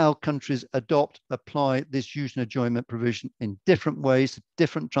how countries apply this use and enjoyment provision in different ways, to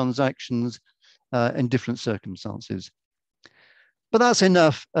different transactions, in different circumstances. But that's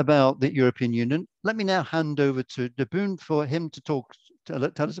enough about the European Union. Let me now hand over to Deboon for him to tell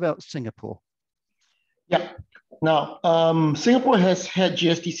us about Singapore. Yeah. Now, Singapore has had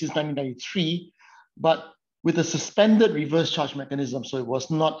GST since 1993, but with a suspended reverse charge mechanism, so it was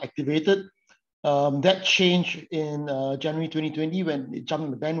not activated. That changed in January 2020 when it jumped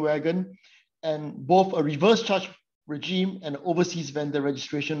on the bandwagon, and both a reverse charge regime and overseas vendor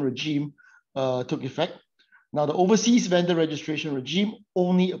registration regime took effect. Now, the overseas vendor registration regime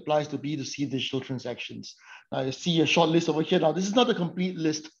only applies to B2C digital transactions. Now, you see a short list over here. Now, this is not a complete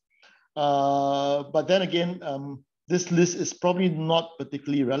list, but then again, this list is probably not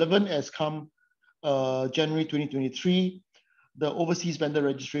particularly relevant as come January 2023. the overseas vendor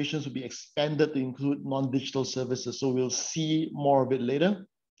registrations will be expanded to include non-digital services. So we'll see more of it later.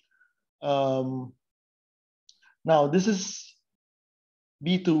 Now, this is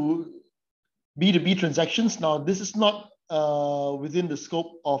B2B transactions. Now, this is not within the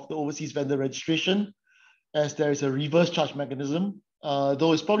scope of the overseas vendor registration, as there is a reverse charge mechanism,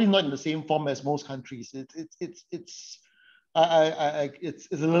 though it's probably not in the same form as most countries. It's a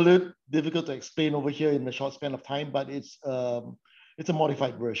little bit difficult to explain over here in the short span of time, but it's a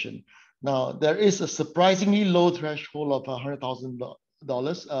modified version. Now, there is a surprisingly low threshold of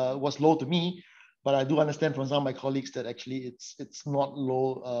 $100,000. Was low to me, but I do understand from some of my colleagues that actually it's not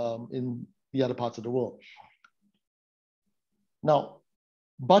low in the other parts of the world. Now,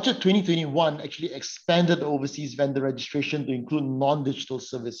 Budget 2021 actually expanded the overseas vendor registration to include non-digital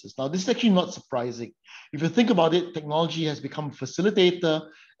services. Now, this is actually not surprising. If you think about it, technology has become a facilitator,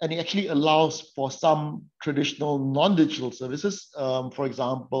 and it actually allows for some traditional non-digital services, for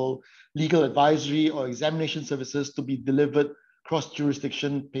example, legal advisory or examination services, to be delivered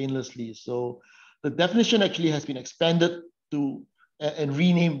cross-jurisdiction painlessly. So the definition actually has been expanded to and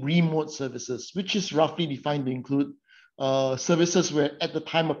renamed remote services, which is roughly defined to include services where at the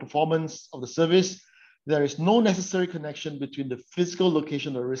time of performance of the service, there is no necessary connection between the physical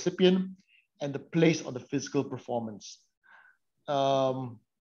location of the recipient and the place of the physical performance. But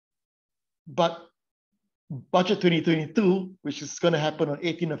Budget 2022, which is going to happen on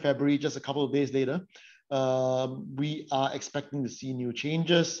 18th of February, just a couple of days later, we are expecting to see new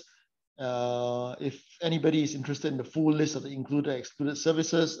changes. If anybody is interested in the full list of the included and excluded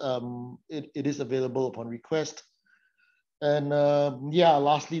services, it is available upon request. And yeah,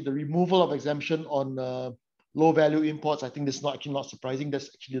 lastly, the removal of exemption on low value imports. I think this is actually not surprising. That's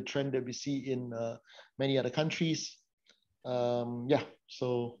actually a trend that we see in many other countries. Yeah,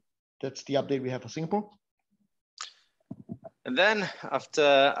 so that's the update we have for Singapore. And then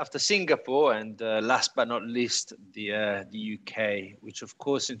after Singapore, and last but not least, the UK, which of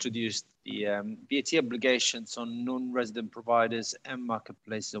course introduced the VAT obligations on non-resident providers and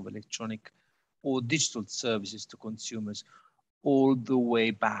marketplaces of electronic or digital services to consumers all the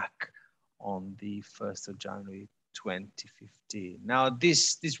way back on the 1st of January 2015. Now,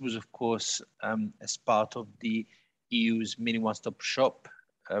 this was, of course, as part of the EU's mini one-stop shop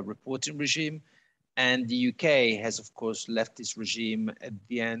reporting regime. And the UK has, of course, left this regime at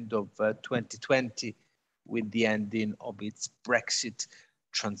the end of 2020 with the ending of its Brexit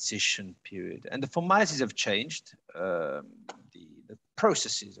transition period. And the formalities have changed, the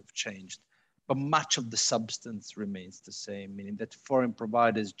processes have changed, but much of the substance remains the same, meaning that foreign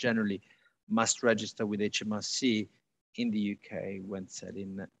providers generally must register with HMRC in the UK when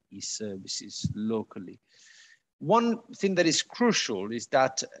selling e-services locally. One thing that is crucial is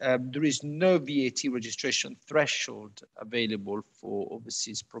that there is no VAT registration threshold available for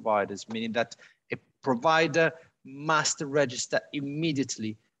overseas providers, meaning that a provider must register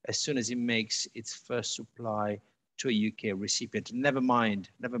immediately as soon as it makes its first supply to a UK recipient. Never mind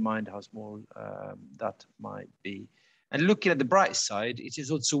how small that might be. And looking at the bright side, it is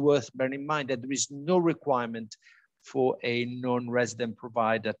also worth bearing in mind that there is no requirement for a non-resident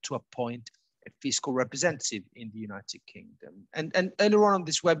provider to appoint a fiscal representative in the United Kingdom. And earlier on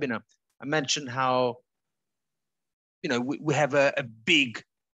this webinar, I mentioned how, you know, we have a big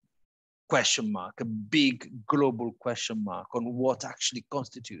question mark, a big global question mark on what actually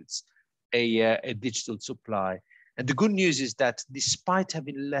constitutes a digital supply. And the good news is that despite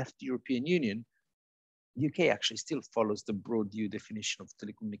having left the European Union, the UK actually still follows the broad EU definition of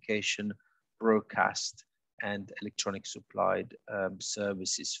telecommunication, broadcast, and electronic supplied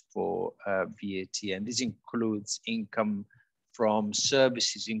services for VAT. And this includes income from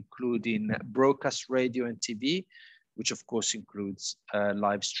services, including broadcast radio and TV, which of course includes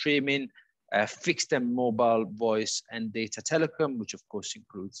live streaming, fixed and mobile voice and data telecom, which of course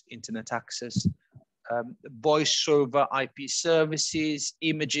includes internet access, voice over IP services,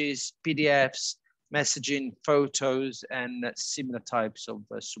 images, PDFs, messaging, photos, and similar types of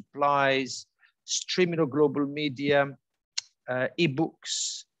supplies, streaming or global media,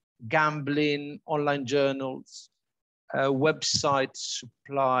 ebooks, gambling, online journals, website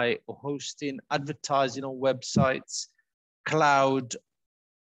supply or hosting, advertising on websites, cloud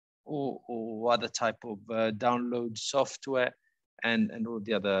or other type of download software, and all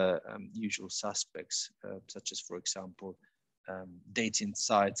the other usual suspects, such as, for example, dating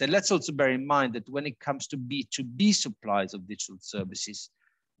sites. And let's also bear in mind that when it comes to B2B supplies of digital services,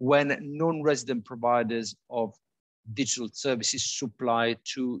 when non-resident providers of digital services supply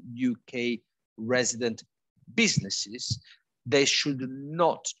to UK resident businesses, they should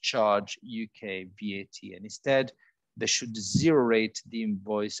not charge UK VAT, and instead they should zero rate the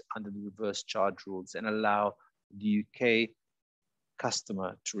invoice under the reverse charge rules and allow the UK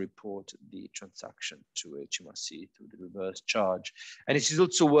customer to report the transaction to HMRC through the reverse charge. And it is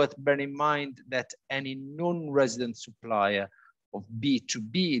also worth bearing in mind that any non-resident supplier of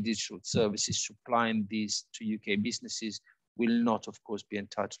B2B digital services supplying these to UK businesses will not, of course, be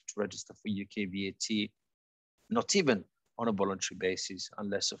entitled to register for UK VAT, not even on a voluntary basis,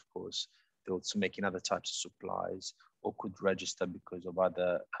 unless, of course, they're also making other types of supplies or could register because of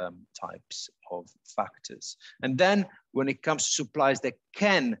other types of factors. And then when it comes to supplies that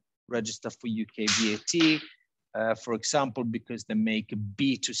can register for UK VAT, for example, because they make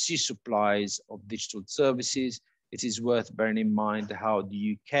B2C supplies of digital services, it is worth bearing in mind how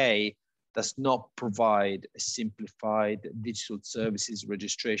the UK does not provide a simplified digital services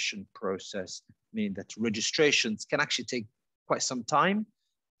registration process, meaning that registrations can actually take quite some time,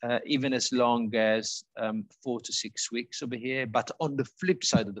 even as long as 4 to 6 weeks over here. But on the flip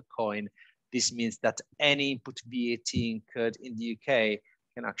side of the coin, this means that any input VAT incurred in the UK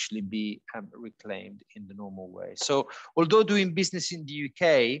can actually be reclaimed in the normal way. So although doing business in the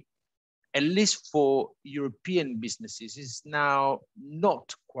UK, at least for European businesses, is now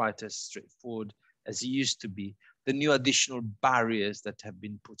not quite as straightforward as it used to be. The new additional barriers that have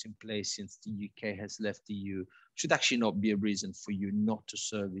been put in place since the UK has left the EU should actually not be a reason for you not to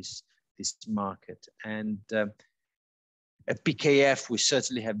service this market. And at PKF, we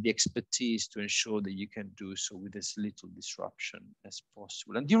certainly have the expertise to ensure that you can do so with as little disruption as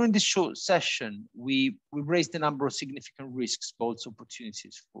possible. And during this short session, we raised a number of significant risks, but also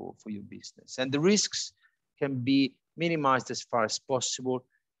opportunities for your business. And the risks can be minimized as far as possible,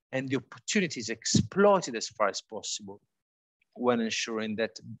 and the opportunities exploited as far as possible when ensuring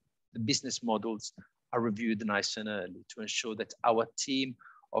that the business models are reviewed nice and early to ensure that our team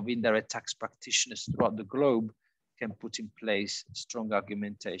of indirect tax practitioners throughout the globe can put in place strong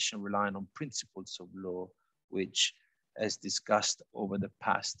argumentation relying on principles of law, which, as discussed over the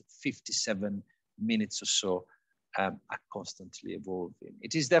past 57 minutes or so, are constantly evolving.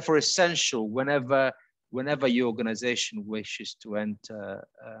 It is therefore essential whenever your organization wishes to enter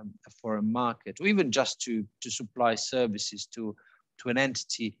a foreign market, or even just to supply services to an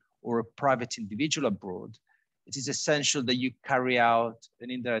entity or a private individual abroad, it is essential that you carry out an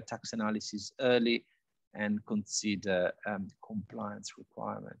indirect tax analysis early and consider compliance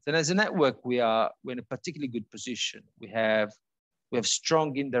requirements. And as a network, we're in a particularly good position. We have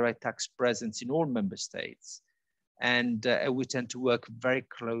strong indirect tax presence in all member states, and we tend to work very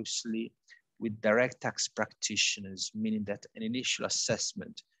closely with direct tax practitioners, meaning that an initial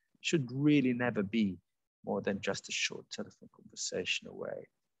assessment should really never be more than just a short telephone conversation away.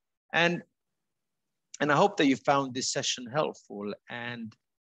 And I hope that you found this session helpful. And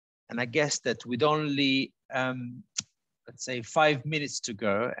I guess that with only, let's say, 5 minutes to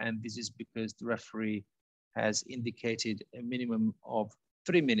go, and this is because the referee has indicated a minimum of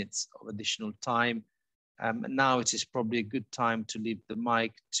 3 minutes of additional time. Now it is probably a good time to leave the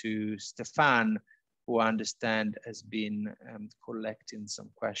mic to Stefan, who I understand has been collecting some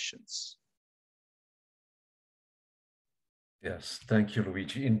questions. Yes, thank you,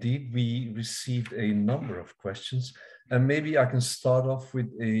 Luigi. Indeed, we received a number of questions, and maybe I can start off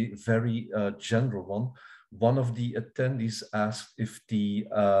with a very general one. One of the attendees asked if they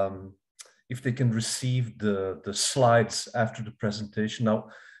can receive the slides after the presentation. Now,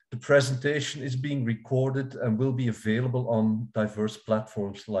 the presentation is being recorded and will be available on diverse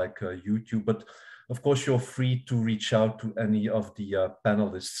platforms like YouTube, but of course, you're free to reach out to any of the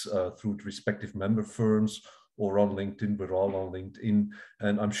panelists through the respective member firms or on LinkedIn. We're all on LinkedIn,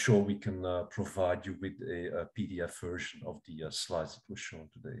 and I'm sure we can provide you with a PDF version of the slides that were shown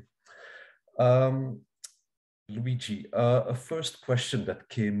today. Luigi, a first question that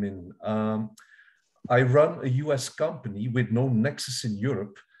came in. I run a US company with no nexus in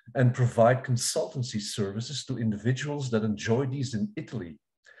Europe and provide consultancy services to individuals that enjoy these in Italy.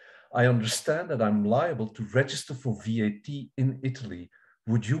 I understand that I'm liable to register for VAT in Italy.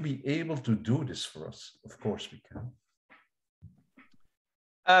 Would you be able to do this for us? Of course we can.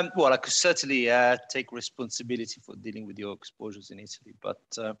 Well, I could certainly take responsibility for dealing with your exposures in Italy, but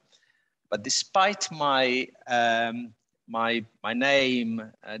despite my my name,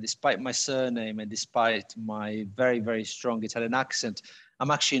 despite my surname, and despite my very, very strong Italian accent,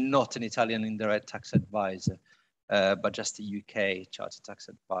 I'm actually not an Italian indirect tax advisor, but just a UK chartered tax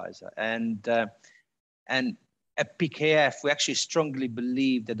advisor. And at PKF, we actually strongly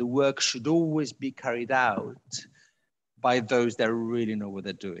believe that the work should always be carried out by those that really know what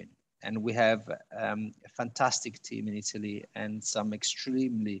they're doing. And we have a fantastic team in Italy and some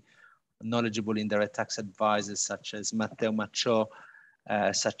extremely knowledgeable indirect tax advisors such as Matteo Macciò,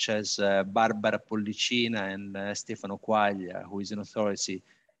 such as Barbara Pollicina and Stefano Quaglia, who is an authority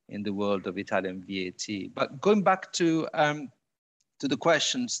in the world of Italian VAT. But going back to the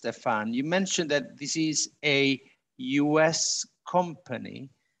question, Stefan, you mentioned that this is a US company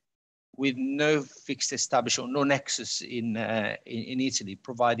with no fixed establishment, no nexus in Italy,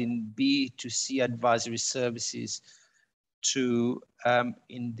 providing B2C advisory services to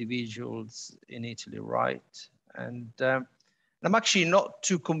individuals in Italy, right? And I'm actually not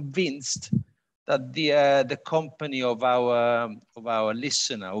too convinced that the company of our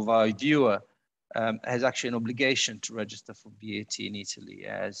listener, of our viewer, has actually an obligation to register for VAT in Italy,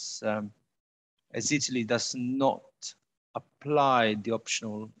 as Italy does not apply the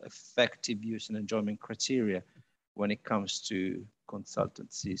optional effective use and enjoyment criteria when it comes to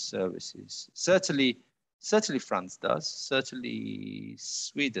consultancy services. Certainly France does, certainly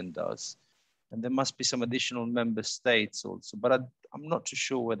Sweden does, and there must be some additional member states also, but I'm not too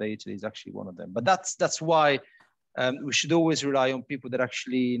sure whether Italy is actually one of them. But that's why we should always rely on people that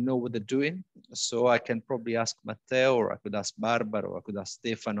actually know what they're doing. So I can probably ask Matteo, or I could ask Barbara, or I could ask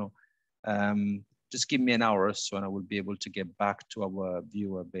Stefano. Just give me an hour or so and I will be able to get back to our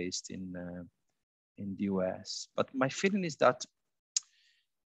viewer based in the US. But my feeling is that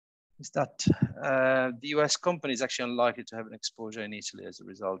the US company is actually unlikely to have an exposure in Italy as a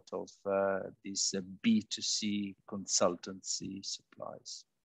result of these B2C consultancy supplies.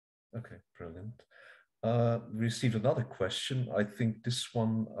 Okay, brilliant. We received another question. I think this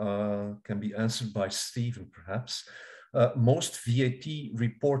one can be answered by Stephen, perhaps. Most VAT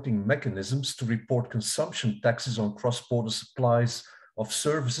reporting mechanisms to report consumption taxes on cross-border supplies of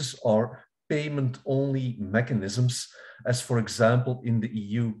services are payment-only mechanisms, as for example in the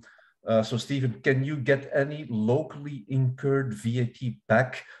EU. So Stephen, can you get any locally incurred VAT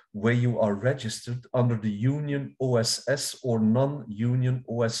back where you are registered under the Union OSS or non-Union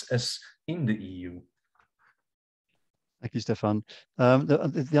OSS in the EU? Thank you, Stefan.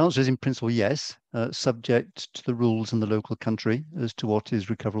 The answer is in principle, yes, subject to the rules in the local country as to what is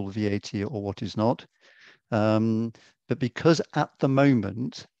recoverable VAT or what is not. But because at the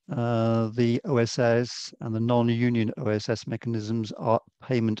moment, the OSS and the non-union OSS mechanisms are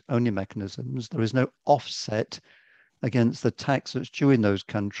payment-only mechanisms, there is no offset against the tax that's due in those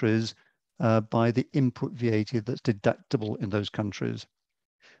countries by the input VAT that's deductible in those countries.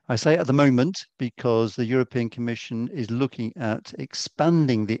 I say at the moment because the European Commission is looking at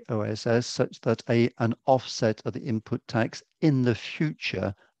expanding the OSS such that an offset of the input tax in the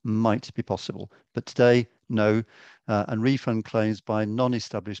future might be possible. But today, no. And refund claims by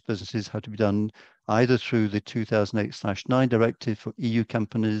non-established businesses have to be done either through the 2008/9 directive for EU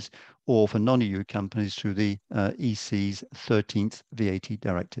companies or for non-EU companies through the EC's 13th VAT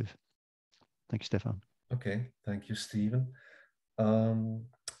directive. Thank you, Stefan. Okay, thank you, Stephen.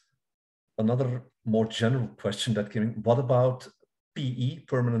 Another more general question that came in, what about PE,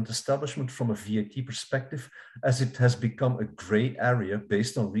 permanent establishment, from a VAT perspective, as it has become a gray area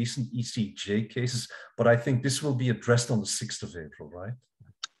based on recent ECJ cases, but I think this will be addressed on the 6th of April, right?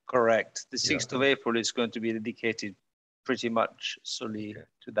 Correct. The 6th of April is going to be dedicated pretty much solely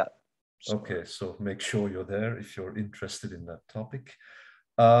to that. So, okay, so make sure you're there if you're interested in that topic.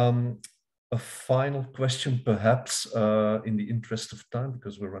 A final question, perhaps, in the interest of time,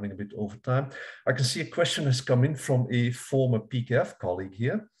 because we're running a bit over time. I can see a question has come in from a former PKF colleague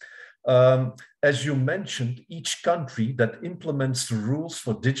here. As you mentioned, each country that implements the rules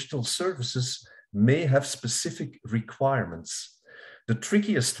for digital services may have specific requirements. The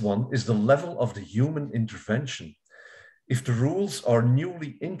trickiest one is the level of the human intervention. If the rules are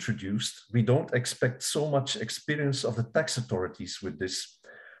newly introduced, we don't expect so much experience of the tax authorities with this.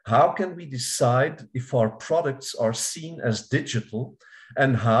 How can we decide if our products are seen as digital,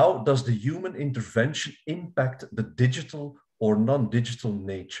 and how does the human intervention impact the digital or non-digital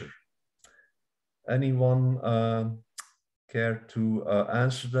nature? Anyone care to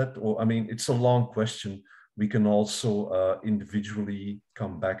answer that? Or, I mean, it's a long question. We can also individually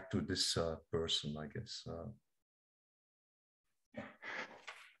come back to this person, I guess.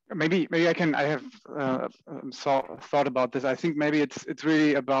 Maybe I can. I have thought about this. I think maybe it's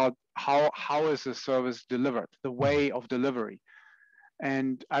really about how is the service delivered, the way of delivery.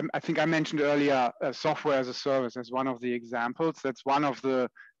 And I think I mentioned earlier software as a service as one of the examples. That's one of the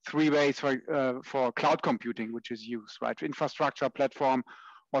 3 ways for cloud computing, which is used, right? Infrastructure, platform,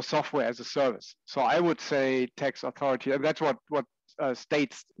 or software as a service. So I would say tax authority, and that's what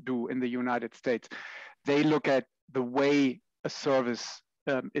states do in the United States. They look at the way a service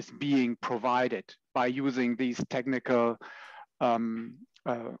is being provided by using these technical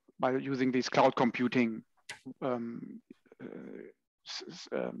by using these cloud computing, by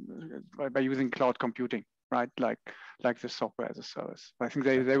using cloud computing, right? Like the software as a service. I think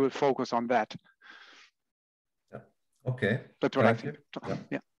they will focus on that. Yeah. Okay. That's what I think.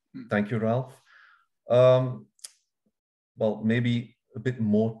 Yeah. Thank you, Ralph. Well, maybe a bit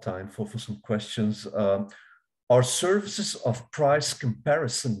more time for some questions. Are services of price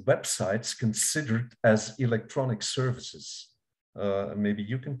comparison websites considered as electronic services? Maybe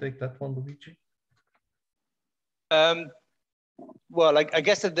you can take that one, Luigi. Well, I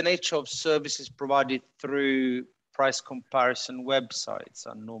guess that the nature of services provided through price comparison websites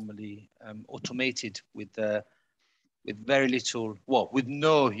are normally automated with very little, well, with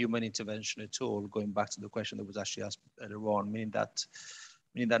no human intervention at all. Going back to the question that was actually asked earlier on, meaning that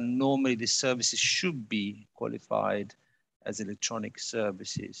normally the services should be qualified as electronic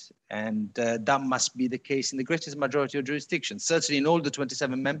services, and that must be the case in the greatest majority of jurisdictions. Certainly in all the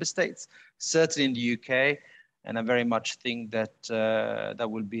 27 member states, certainly in the UK. And I very much think that that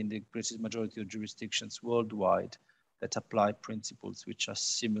will be in the greatest majority of jurisdictions worldwide that apply principles which are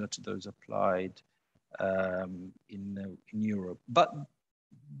similar to those applied in Europe. But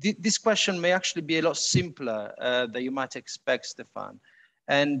this question may actually be a lot simpler than you might expect, Stefan.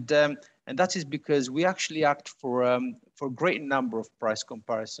 And that is because we actually act for a great number of price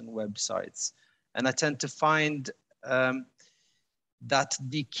comparison websites. And I tend to find that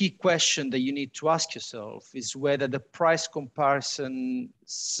the key question that you need to ask yourself is whether the price comparison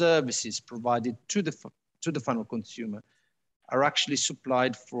services provided to the final consumer are actually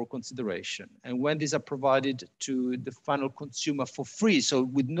supplied for consideration. And when these are provided to the final consumer for free, so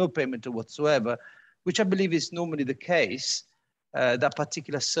with no payment whatsoever, which I believe is normally the case, that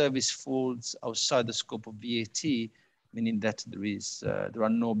particular service falls outside the scope of VAT, meaning that there are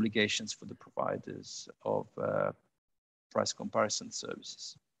no obligations for the providers of price comparison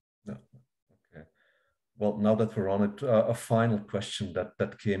services. No. Okay. Well, now that we're on it, a final question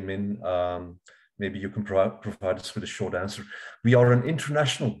that came in. Maybe you can provide us with a short answer. We are an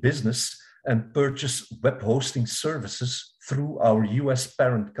international business and purchase web hosting services through our US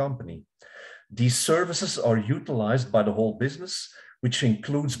parent company. These services are utilized by the whole business, which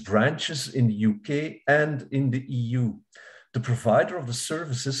includes branches in the UK and in the EU. The provider of the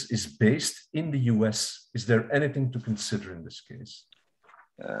services is based in the US. Is there anything to consider in this case?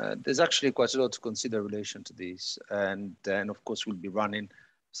 There's actually quite a lot to consider in relation to this. And then, of course, we'll be running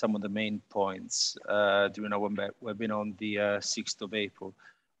some of the main points during our webinar on the 6th of April,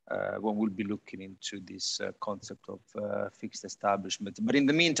 when we'll be looking into this concept of fixed establishment. But in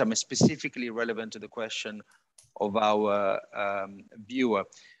the meantime, specifically relevant to the question of our viewer,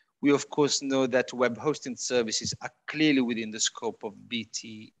 we of course know that web hosting services are clearly within the scope of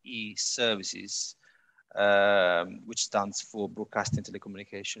BTE services, which stands for Broadcasting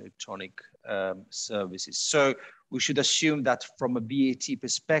Telecommunication Electronic Services. So we should assume that from a VAT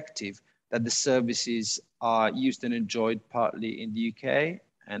perspective, that the services are used and enjoyed partly in the UK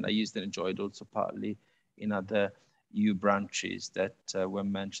and are used and enjoyed also partly in other EU branches that were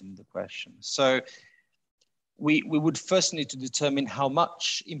mentioned in the question. So we would first need to determine how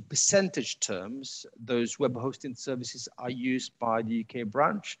much in percentage terms those web hosting services are used by the UK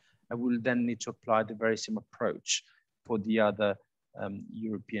branch, and we'll then need to apply the very same approach for the other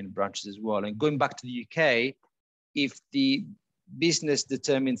European branches as well. And going back to the UK, if the business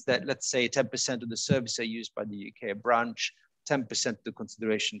determines that, let's say 10% of the services are used by the UK branch, 10% of the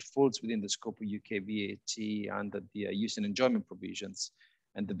consideration falls within the scope of UK VAT under the use and enjoyment provisions,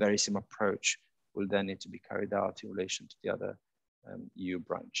 and the very same approach will then need to be carried out in relation to the other EU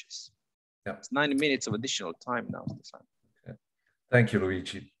branches. Yeah. It's 90 minutes of additional time now, Stefan. Okay. Thank you,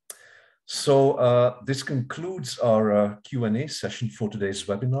 Luigi. So this concludes our Q&A session for today's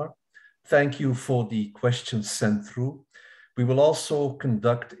webinar. Thank you for the questions sent through. We will also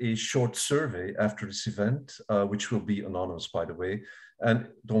conduct a short survey after this event, which will be anonymous, by the way. And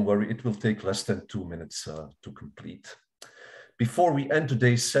don't worry, it will take less than 2 minutes to complete. Before we end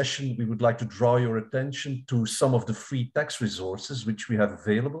today's session, we would like to draw your attention to some of the free tax resources which we have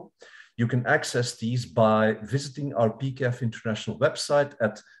available. You can access these by visiting our PKF International website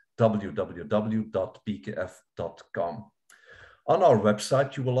at www.pkf.com. On our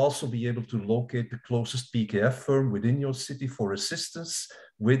website, you will also be able to locate the closest PKF firm within your city for assistance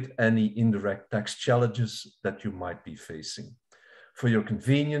with any indirect tax challenges that you might be facing. For your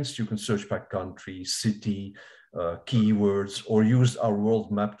convenience, you can search by country, city, keywords, or use our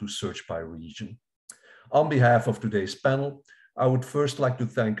world map to search by region. On behalf of today's panel, I would first like to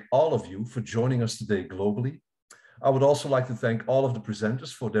thank all of you for joining us today globally. I would also like to thank all of the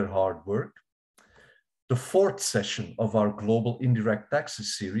presenters for their hard work. The fourth session of our Global Indirect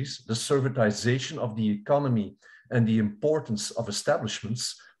Taxes series, the servitization of the economy and the importance of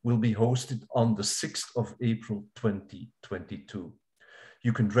establishments, will be hosted on the 6th of April 2022.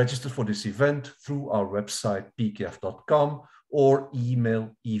 You can register for this event through our website pkf.com or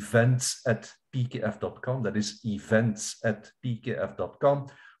email events@pkf.com, that is events@pkf.com,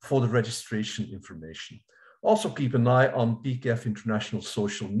 for the registration information. Also keep an eye on PKF International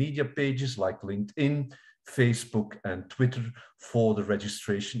social media pages like LinkedIn, Facebook, and Twitter for the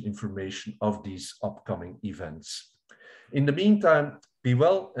registration information of these upcoming events. In the meantime, be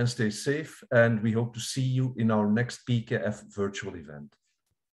well and stay safe, and we hope to see you in our next PKF virtual event.